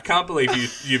a bit, I can't believe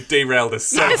you've derailed us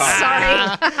so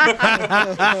hard.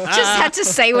 Sorry. Just had to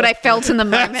say what I felt in the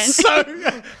moment.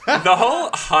 The whole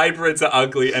hybrids are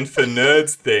ugly and for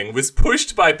nerds thing was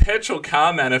pushed by petrol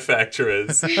car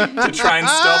manufacturers to try and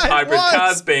stop hybrid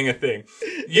cars being a thing.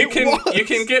 You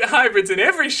can get hybrids in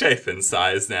every shape and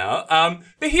size now.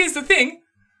 But here's the thing.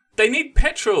 They need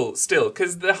petrol still,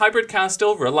 because the hybrid car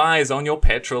still relies on your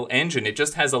petrol engine. It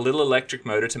just has a little electric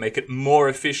motor to make it more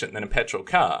efficient than a petrol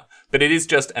car. But it is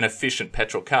just an efficient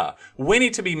petrol car. We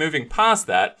need to be moving past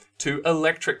that to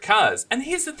electric cars. And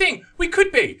here's the thing. We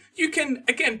could be. You can,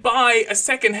 again, buy a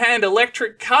second-hand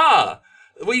electric car.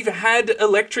 We've had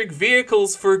electric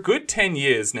vehicles for a good 10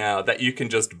 years now that you can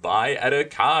just buy at a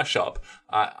car shop.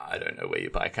 I don't know where you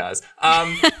buy cars.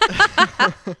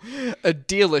 A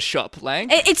dealer shop, Lang.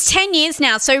 It's 10 years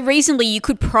now, so reasonably you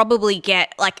could probably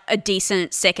get like a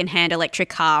decent second-hand electric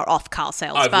car off car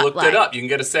sales. I've looked it up. You can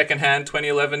get a second-hand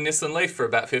 2011 Nissan Leaf for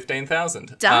about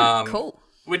 $15,000. Done. Cool.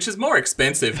 Which is more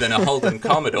expensive than a Holden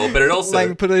Commodore, but it also...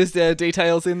 Lang put his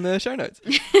details in the show notes.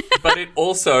 But it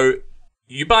also...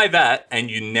 You buy that and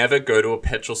you never go to a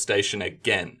petrol station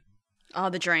again. Oh,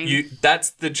 the dream. That's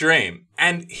the dream.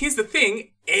 And here's the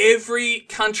thing. Every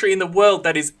country in the world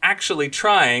that is actually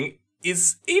trying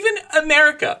is, even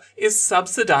America, is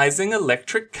subsidizing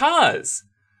electric cars.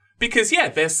 Because, yeah,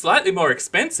 they're slightly more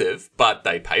expensive, but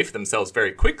they pay for themselves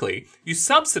very quickly. You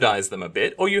subsidize them a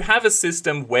bit, or you have a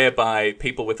system whereby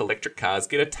people with electric cars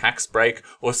get a tax break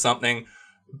or something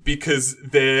because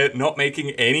they're not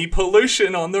making any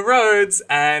pollution on the roads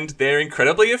and they're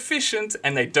incredibly efficient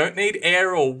and they don't need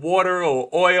air or water or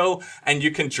oil and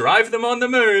you can drive them on the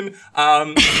moon.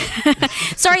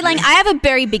 Sorry, Lang, I have a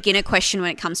very beginner question when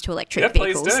it comes to electric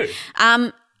vehicles. Please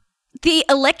do. The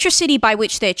electricity by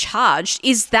which they're charged,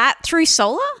 is that through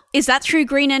solar? Is that through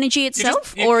green energy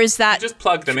itself? Or is that... You just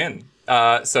plug them in.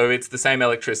 So it's the same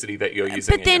electricity that you're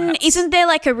using. But then, isn't there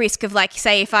like a risk of like,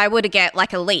 say, if I were to get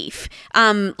like a Leaf,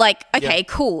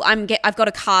 cool, I've got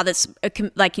a car that's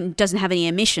doesn't have any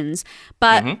emissions,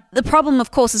 but the problem,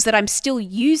 of course, is that I'm still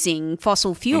using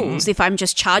fossil fuels if I'm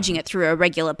just charging it through a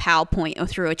regular power point or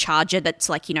through a charger that's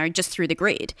like just through the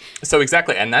grid. So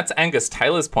exactly, and that's Angus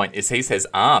Taylor's point. Is he says,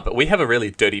 but we have a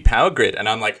really dirty power grid, and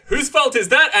I'm like, whose fault is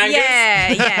that, Angus?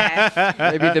 Yeah.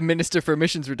 Maybe the Minister for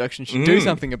Emissions Reduction should do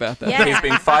something about that. Yeah. He's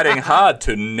been fighting hard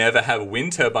to never have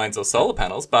wind turbines or solar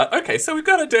panels, but okay, so we've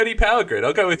got a dirty power grid.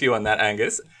 I'll go with you on that,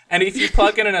 Angus. And if you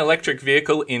plug in an electric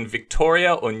vehicle in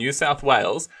Victoria or New South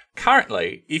Wales,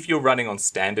 currently, if you're running on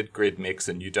standard grid mix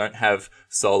and you don't have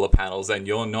solar panels and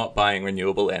you're not buying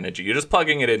renewable energy, you're just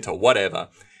plugging it into whatever,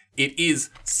 it is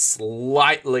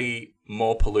slightly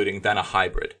more polluting than a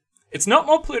hybrid. It's not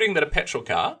more polluting than a petrol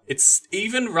car. It's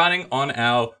even running on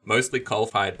our mostly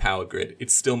coal-fired power grid.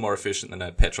 It's still more efficient than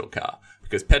a petrol car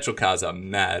because petrol cars are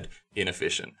mad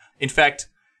inefficient. In fact,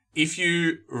 if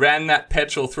you ran that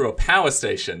petrol through a power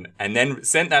station and then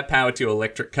sent that power to your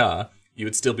electric car, you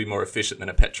would still be more efficient than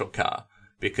a petrol car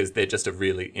because they're just a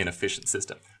really inefficient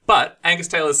system. But Angus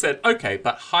Taylor said, okay,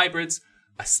 but hybrids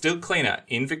are still cleaner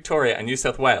in Victoria and New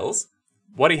South Wales.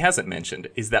 What he hasn't mentioned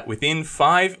is that within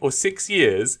 5 or 6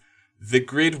 years, the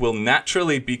grid will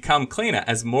naturally become cleaner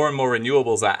as more and more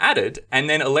renewables are added, and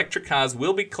then electric cars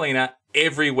will be cleaner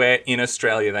everywhere in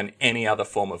Australia than any other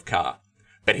form of car.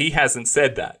 But he hasn't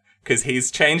said that because he's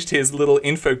changed his little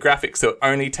infographic so it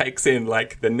only takes in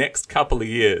like the next couple of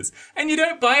years. And you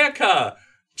don't buy a car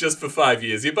just for 5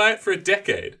 years, you buy it for a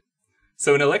decade.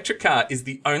 So an electric car is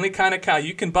the only kind of car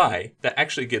you can buy that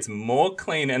actually gets more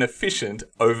clean and efficient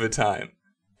over time.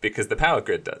 Because the power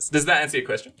grid does. Does that answer your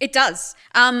question? It does.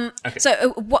 Okay.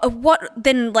 So what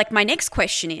then, like, my next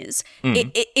question is,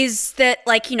 is that,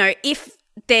 like, you know, if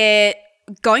they're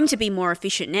going to be more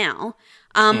efficient now,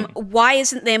 why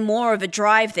isn't there more of a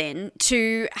drive then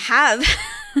to have...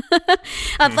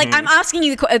 like, I'm asking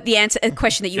you the answer, a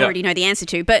question that you already know the answer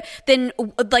to, but then,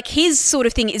 like, his sort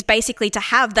of thing is basically to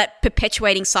have that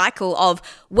perpetuating cycle of,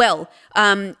 well,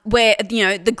 where, you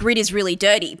know, the grid is really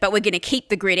dirty, but we're going to keep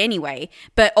the grid anyway.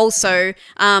 But also,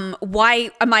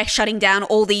 why am I shutting down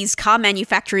all these car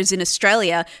manufacturers in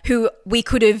Australia who we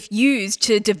could have used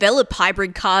to develop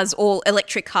hybrid cars or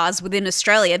electric cars within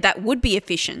Australia that would be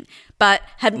efficient? But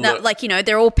have not, like, you know,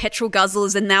 they're all petrol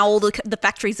guzzlers and now all the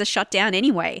factories are shut down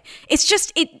anyway. It's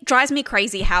just, it drives me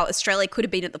crazy how Australia could have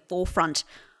been at the forefront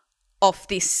of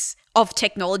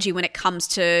technology when it comes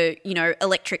to, you know,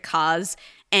 electric cars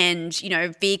and, you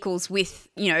know, vehicles with,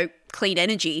 you know, clean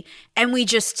energy. And we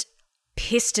just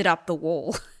pissed it up the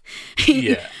wall.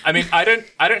 Yeah. I mean, I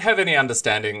don't have any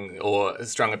understanding or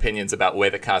strong opinions about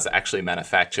where the cars are actually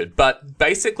manufactured. But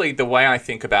basically the way I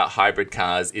think about hybrid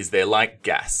cars is they're like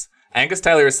gas. Angus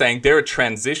Taylor is saying they're a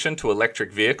transition to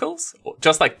electric vehicles,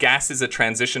 just like gas is a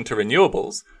transition to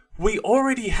renewables. We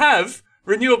already have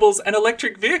renewables and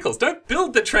electric vehicles. Don't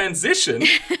build the transition.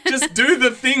 Just do the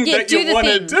thing that you want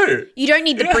to do. You don't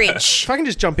need the bridge. If I can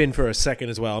just jump in for a second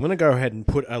as well, I'm going to go ahead and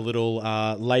put a little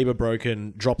Labour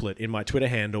broken droplet in my Twitter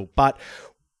handle. But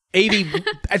Evie,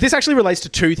 this actually relates to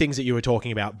two things that you were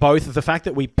talking about. Both the fact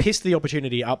that we pissed the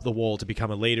opportunity up the wall to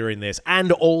become a leader in this,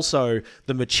 and also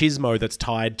the machismo that's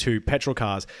tied to petrol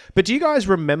cars. But do you guys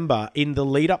remember in the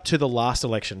lead up to the last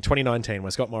election, 2019,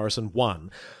 where Scott Morrison won,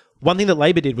 one thing that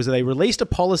Labor did was they released a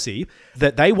policy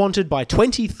that they wanted by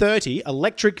 2030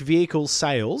 electric vehicle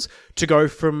sales to go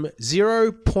from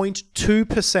 0.2%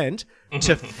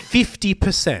 to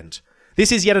 50%.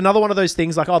 This is yet another one of those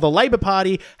things like, the Labor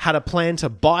Party had a plan to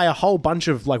buy a whole bunch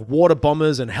of like water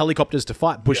bombers and helicopters to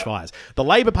fight bushfires. Yeah. The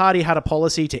Labor Party had a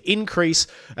policy to increase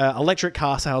electric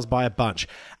car sales by a bunch.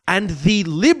 And the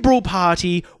Liberal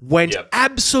Party went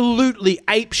absolutely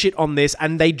apeshit on this,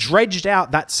 and they dredged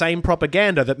out that same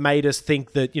propaganda that made us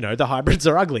think that, you know, the hybrids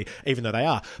are ugly, even though they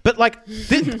are. But like,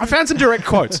 I found some direct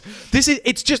quotes.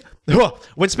 It's just,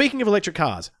 when speaking of electric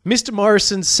cars, Mr.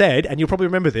 Morrison said, and you'll probably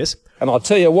remember this. And I'll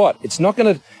tell you what, it's not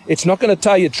going to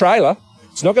tow your trailer.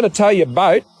 It's not going to tow your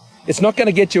boat. It's not going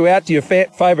to get you out to your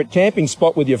favourite camping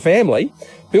spot with your family.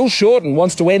 Bill Shorten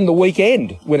wants to end the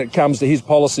weekend when it comes to his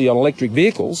policy on electric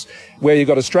vehicles, where you've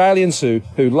got Australians who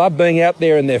love being out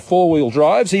there in their four-wheel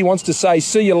drives. He wants to say,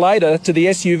 see you later to the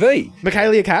SUV.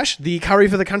 Michaelia Cash, the Curry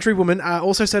for the Country woman,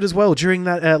 also said as well during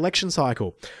that election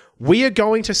cycle, we are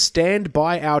going to stand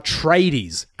by our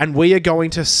tradies and we are going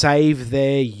to save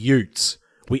their utes.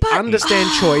 We understand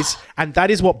choice, and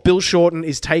that is what Bill Shorten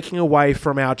is taking away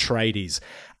from our tradies.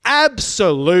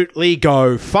 Absolutely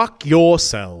go fuck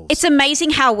yourselves. It's amazing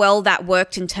how well that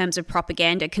worked in terms of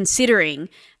propaganda, considering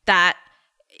that,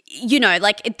 you know,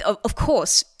 like, of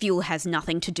course, fuel has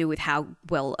nothing to do with how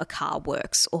well a car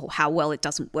works or how well it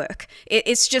doesn't work.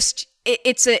 It's just,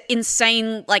 it's an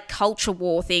insane, like, culture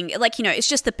war thing. Like, you know, it's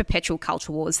just the perpetual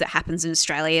culture wars that happens in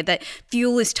Australia, that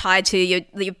fuel is tied to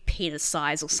your penis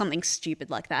size or something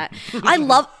stupid like that. I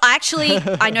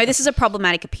know this is a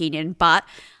problematic opinion, but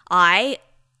I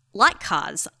like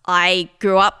cars. I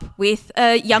grew up with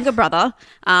a younger brother.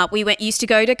 We used to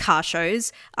go to car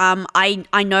shows.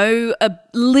 I know a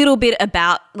little bit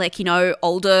about, like, you know,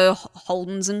 older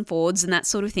Holdens and Fords and that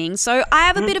sort of thing. So I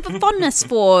have a bit of a fondness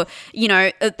for, you know,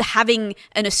 having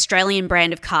an Australian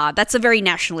brand of car. That's a very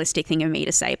nationalistic thing of me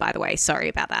to say, by the way. Sorry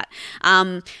about that.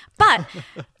 But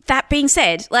that being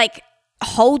said, like,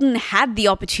 Holden had the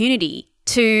opportunity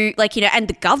to, like, you know, and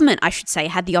the government, I should say,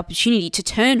 had the opportunity to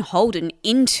turn Holden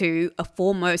into a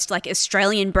foremost, like,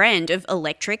 Australian brand of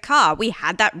electric car. We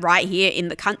had that right here in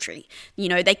the country. You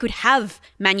know, they could have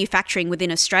manufacturing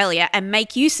within Australia and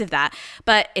make use of that.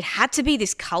 But it had to be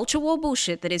this culture war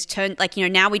bullshit that is turned, like, you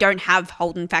know, now we don't have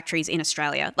Holden factories in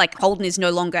Australia. Like, Holden is no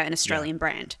longer an Australian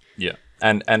brand. Yeah.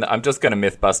 And I'm just going to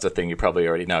myth bust a thing you probably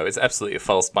already know. It's absolutely a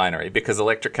false binary because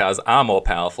electric cars are more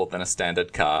powerful than a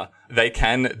standard car. They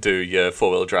can do your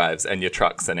four-wheel drives and your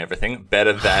trucks and everything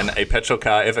better than a petrol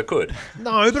car ever could.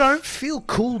 No, but I don't feel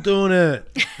cool doing it.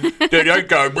 Dude, don't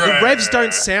go. The revs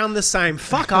don't sound the same.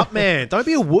 Fuck up, man. Don't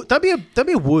be a wuss.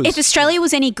 If Australia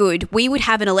was any good, we would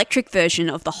have an electric version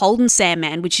of the Holden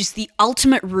Sandman, which is the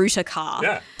ultimate router car.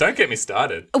 Yeah, don't get me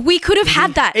started. We could have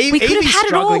had that. We could have had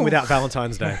it all. Struggling without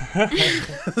Valentine's Day.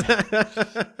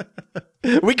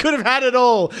 We could have had it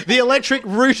all. The electric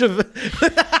route of...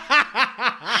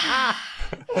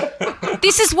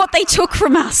 This is what they took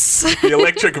from us. The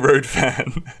electric route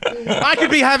van. I could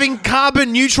be having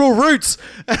carbon neutral routes.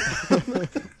 The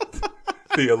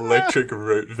electric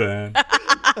route van.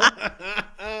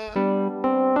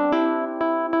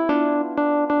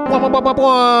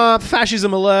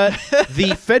 Fascism alert.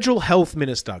 The Federal Health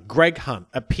Minister, Greg Hunt,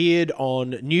 appeared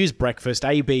on News Breakfast,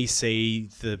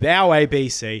 ABC, our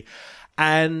ABC,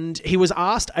 and he was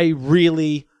asked a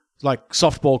really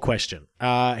softball question.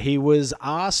 He was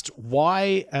asked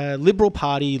why Liberal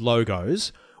Party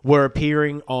logos were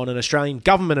appearing on an Australian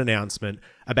government announcement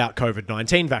about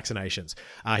COVID-19 vaccinations.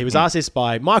 He was asked this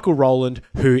by Michael Rowland,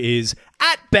 who is,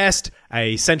 at best,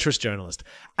 a centrist journalist.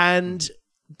 And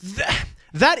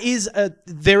there is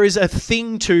a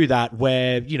thing to that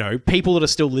where, you know, people that are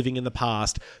still living in the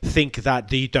past think that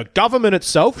the government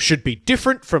itself should be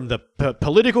different from the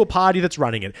political party that's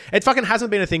running it. It fucking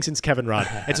hasn't been a thing since Kevin Rudd.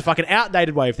 It's a fucking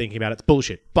outdated way of thinking about it. It's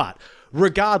bullshit. But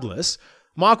regardless,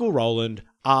 Michael Rowland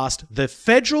asked the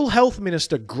Federal Health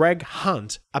Minister, Greg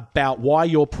Hunt, about why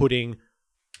you're putting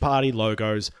party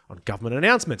logos on government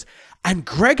announcements. And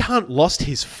Greg Hunt lost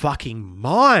his fucking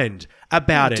mind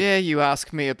about it. How dare you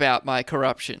ask me about my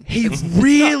corruption? He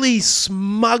really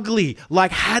smugly,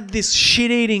 had this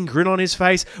shit-eating grin on his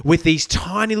face with these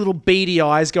tiny little beady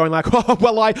eyes going like, oh,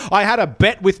 well, I had a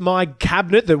bet with my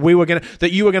cabinet that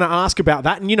you were gonna ask about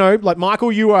that. And, you know,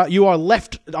 Michael, you are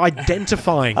left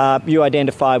identifying. You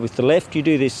identify with the left. You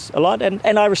do this a lot, and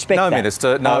I respect that. No,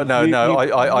 Minister, no.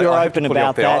 You're open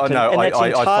about that, and that's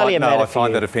entirely a matter for you. I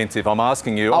find that offensive. I'm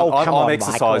asking you. I'm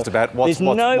exercised Michael. about what's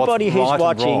There's nobody what's who's right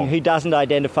watching who doesn't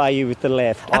identify you with the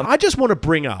left. And I just want to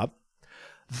bring up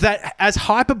that, as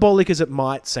hyperbolic as it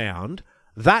might sound,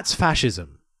 that's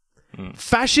fascism.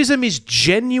 Fascism is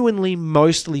genuinely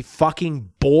mostly fucking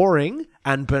boring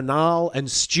and banal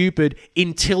and stupid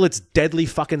until it's deadly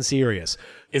fucking serious.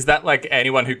 Is that like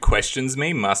anyone who questions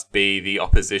me must be the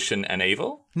opposition and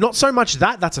evil? Not so much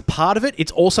that's a part of it.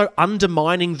 It's also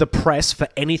undermining the press for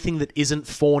anything that isn't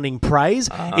fawning praise.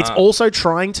 It's also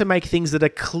trying to make things that are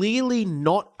clearly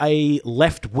not a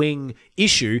left-wing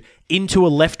issue into a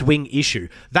left-wing issue.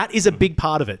 That is a big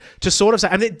part of it. To sort of say,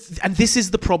 and this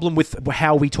is the problem with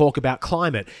how we talk about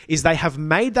climate, is they have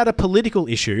made that a political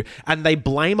issue and they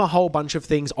blame a whole bunch of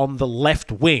things on the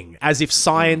left wing, as if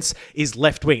science is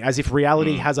left-wing, as if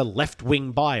reality has a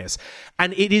left-wing bias.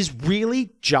 And it is really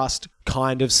just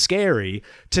kind of scary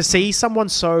to see someone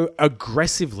so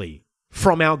aggressively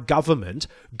from our government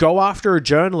go after a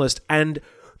journalist and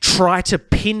try to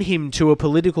pin him to a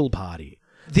political party.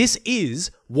 This is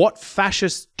what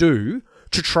fascists do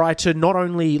to try to not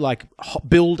only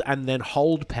build and then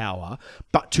hold power,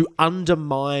 but to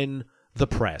undermine the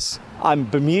press. I'm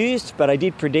bemused, but I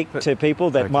did predict to people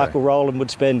that Michael Rowland would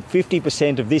spend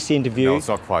 50% of this interview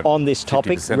on this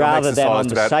topic rather than on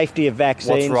the safety of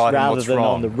vaccines, rather than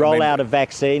on the rollout of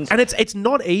vaccines. And it's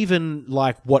not even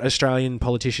like what Australian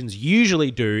politicians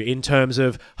usually do in terms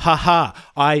of, haha,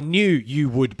 I knew you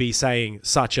would be saying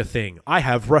such a thing. I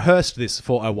have rehearsed this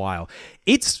for a while.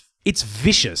 It's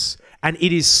vicious. And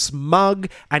it is smug,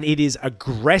 and it is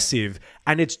aggressive,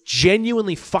 and it's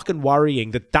genuinely fucking worrying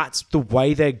that that's the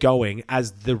way they're going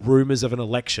as the rumours of an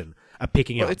election are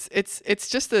picking up. It's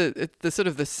just the sort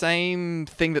of the same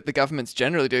thing that the government's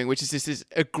generally doing, which is just this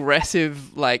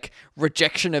aggressive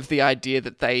rejection of the idea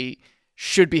that they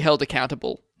should be held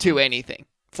accountable to anything.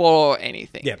 For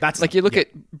anything. Yeah, that's you look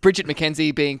at Bridget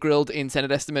McKenzie being grilled in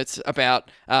Senate estimates about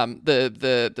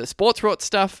the sports rot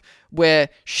stuff, where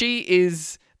she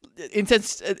is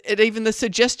incensed at even the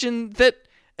suggestion that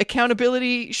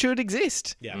accountability should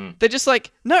exist. Yeah. They're just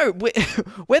like, no,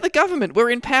 we're the government,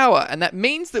 we're in power, and that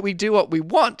means that we do what we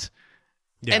want.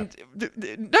 Yeah. And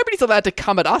nobody's allowed to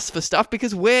come at us for stuff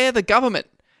because we're the government.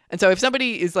 And so if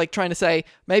somebody is like trying to say,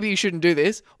 maybe you shouldn't do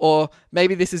this, or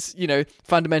maybe this is,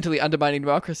 fundamentally undermining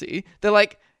democracy, they're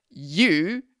like,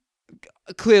 you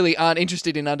clearly aren't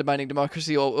interested in undermining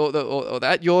democracy or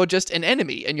that. You're just an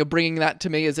enemy, and you're bringing that to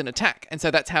me as an attack. And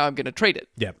so that's how I'm going to treat it.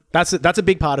 Yeah, that's a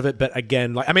big part of it. But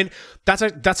again, that's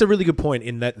a really good point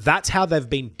in that that's how they've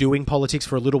been doing politics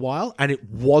for a little while. And it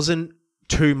wasn't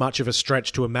too much of a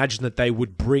stretch to imagine that they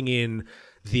would bring in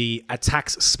the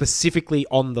attacks specifically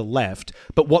on the left.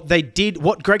 But what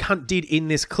Greg Hunt did in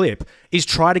this clip is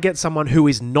try to get someone who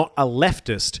is not a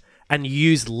leftist and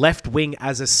use left wing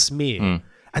as a smear.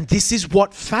 And this is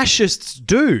what fascists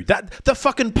do. The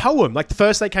fucking poem, like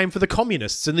first they came for the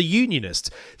communists and the unionists,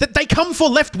 that they come for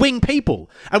left-wing people.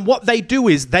 And what they do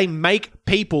is they make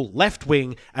people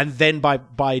left-wing, and then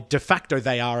by de facto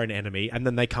they are an enemy, and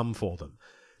then they come for them.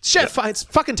 It's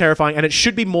fucking terrifying, and it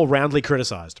should be more roundly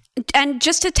criticised. And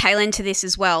just to tail into this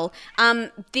as well,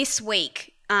 this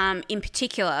week in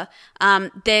particular,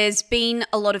 there's been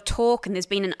a lot of talk, and there's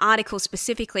been an article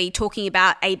specifically talking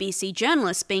about ABC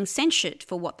journalists being censured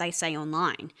for what they say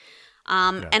online.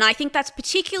 And I think that's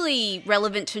particularly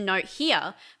relevant to note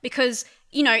here because,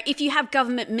 if you have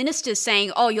government ministers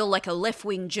saying, oh, you're like a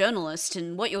left-wing journalist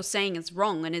and what you're saying is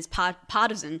wrong and is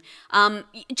partisan,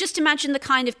 just imagine the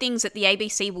kind of things that the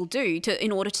ABC will do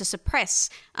in order to suppress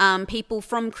people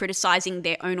from criticising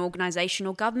their own organisation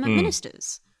or government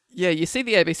ministers. Yeah, you see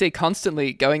the ABC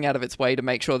constantly going out of its way to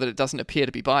make sure that it doesn't appear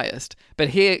to be biased. But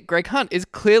here, Greg Hunt is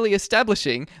clearly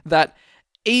establishing that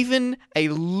even a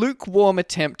lukewarm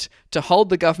attempt to hold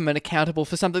the government accountable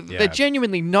for something that they're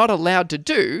genuinely not allowed to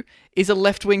do is a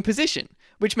left-wing position,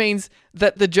 which means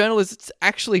that the journalists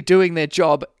actually doing their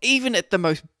job, even at the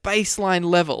most baseline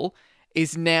level,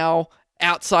 is now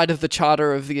outside of the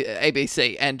charter of the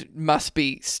ABC and must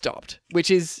be stopped, which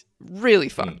is really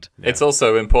fucked. It's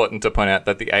also important to point out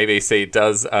that the ABC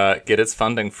does get its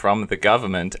funding from the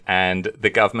government, and the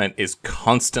government is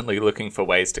constantly looking for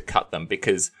ways to cut them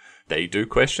because they do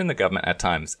question the government at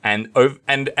times. And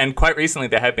quite recently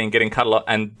they have been getting cut a lot,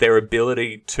 and their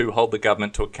ability to hold the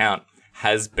government to account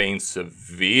has been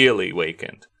severely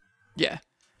weakened. Yeah.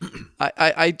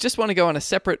 I just want to go on a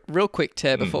separate, real quick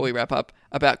tear before we wrap up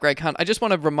about Greg Hunt. I just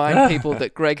want to remind people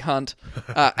that Greg Hunt,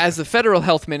 as the federal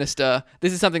health minister,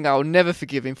 this is something I will never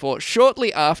forgive him for.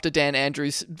 Shortly after Dan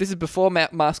Andrews, this is before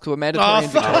masks were mandatory in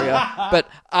Victoria, but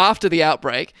after the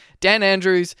outbreak, Dan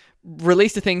Andrews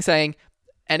released a thing saying,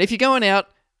 and if you're going out,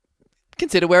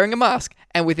 consider wearing a mask.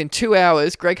 And within 2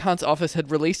 hours, Greg Hunt's office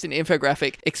had released an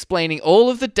infographic explaining all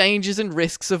of the dangers and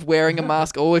risks of wearing a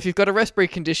mask. Or if you've got a respiratory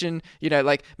condition,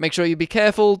 make sure you be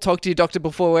careful, talk to your doctor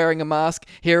before wearing a mask.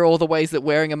 Here are all the ways that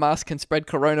wearing a mask can spread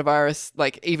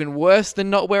coronavirus, even worse than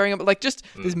not wearing it.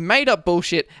 This made up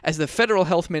bullshit as the federal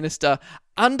health minister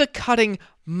undercutting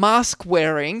mask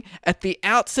wearing at the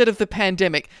outset of the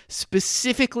pandemic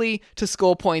specifically to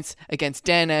score points against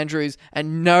Dan Andrews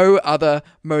and no other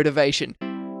motivation.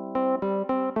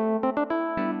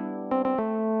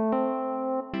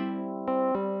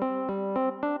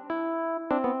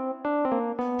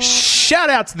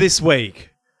 Shout-outs this week.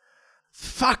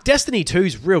 Fuck, Destiny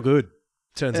 2's real good,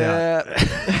 turns out.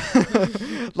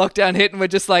 Lockdown hit and we're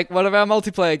just like, what are our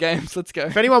multiplayer games? Let's go.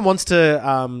 If anyone wants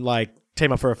to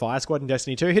team up for a fire squad in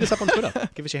Destiny 2, hit us up on Twitter.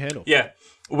 Give us your handle. Yeah,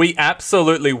 we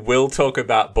absolutely will talk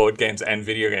about board games and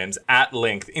video games at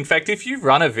length. In fact, if you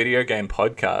run a video game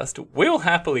podcast, we'll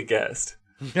happily guest.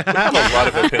 We have a lot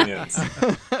of opinions.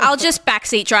 I'll just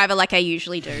backseat driver like I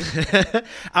usually do.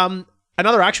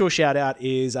 Another actual shout out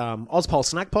is Ozpol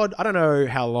Snack Pod. I don't know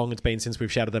how long it's been since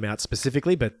we've shouted them out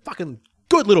specifically, but fucking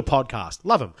good little podcast.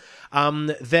 Love them.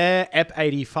 Their EP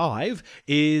 85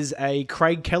 is a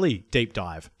Craig Kelly deep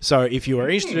dive. So if you are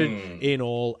interested in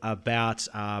all about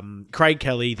Craig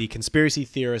Kelly, the conspiracy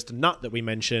theorist nut that we've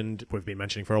been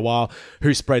mentioning for a while,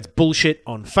 who spreads bullshit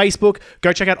on Facebook,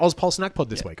 go check out Ozpol Snack Pod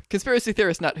this week. Conspiracy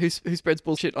theorist nut who spreads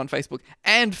bullshit on Facebook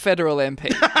and federal MP.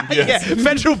 Yeah,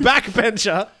 federal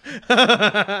backbencher.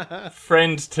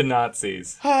 Friend to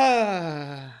Nazis.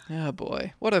 Oh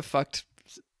boy, what a fucked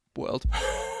world.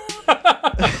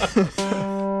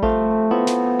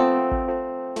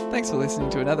 Thanks for listening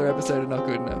to another episode of Not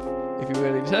Good Enough. If you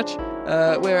were in touch,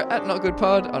 we're at Not Good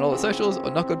Pod on all the socials, or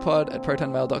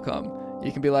notgoodpod@protonmail.com.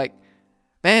 You can be like,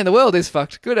 man, the world is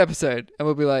fucked. Good episode. And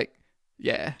we'll be like,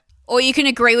 yeah. Or you can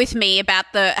agree with me about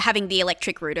having the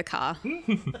electric rooter car.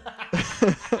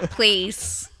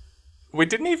 Please. We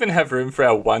didn't even have room for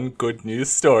our one good news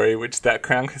story, which that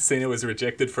Crown Casino was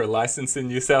rejected for a license in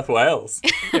New South Wales.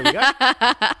 There we go.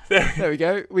 There we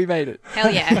go. We made it.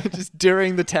 Hell yeah. Just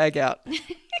during the tag out.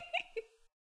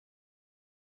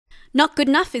 Not Good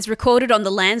Enough is recorded on the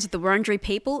lands of the Wurundjeri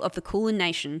people of the Kulin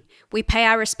Nation. We pay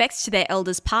our respects to their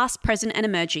elders past, present and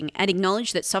emerging and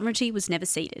acknowledge that sovereignty was never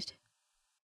ceded.